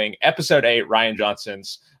reviewing episode 8, Rian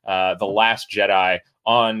Johnson's The Last Jedi,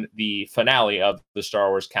 on the finale of the Star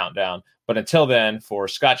Wars Countdown. But until then, for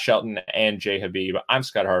Scott Shelton and Jay Habib, I'm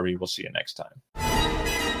Scott Harvey. We'll see you next time.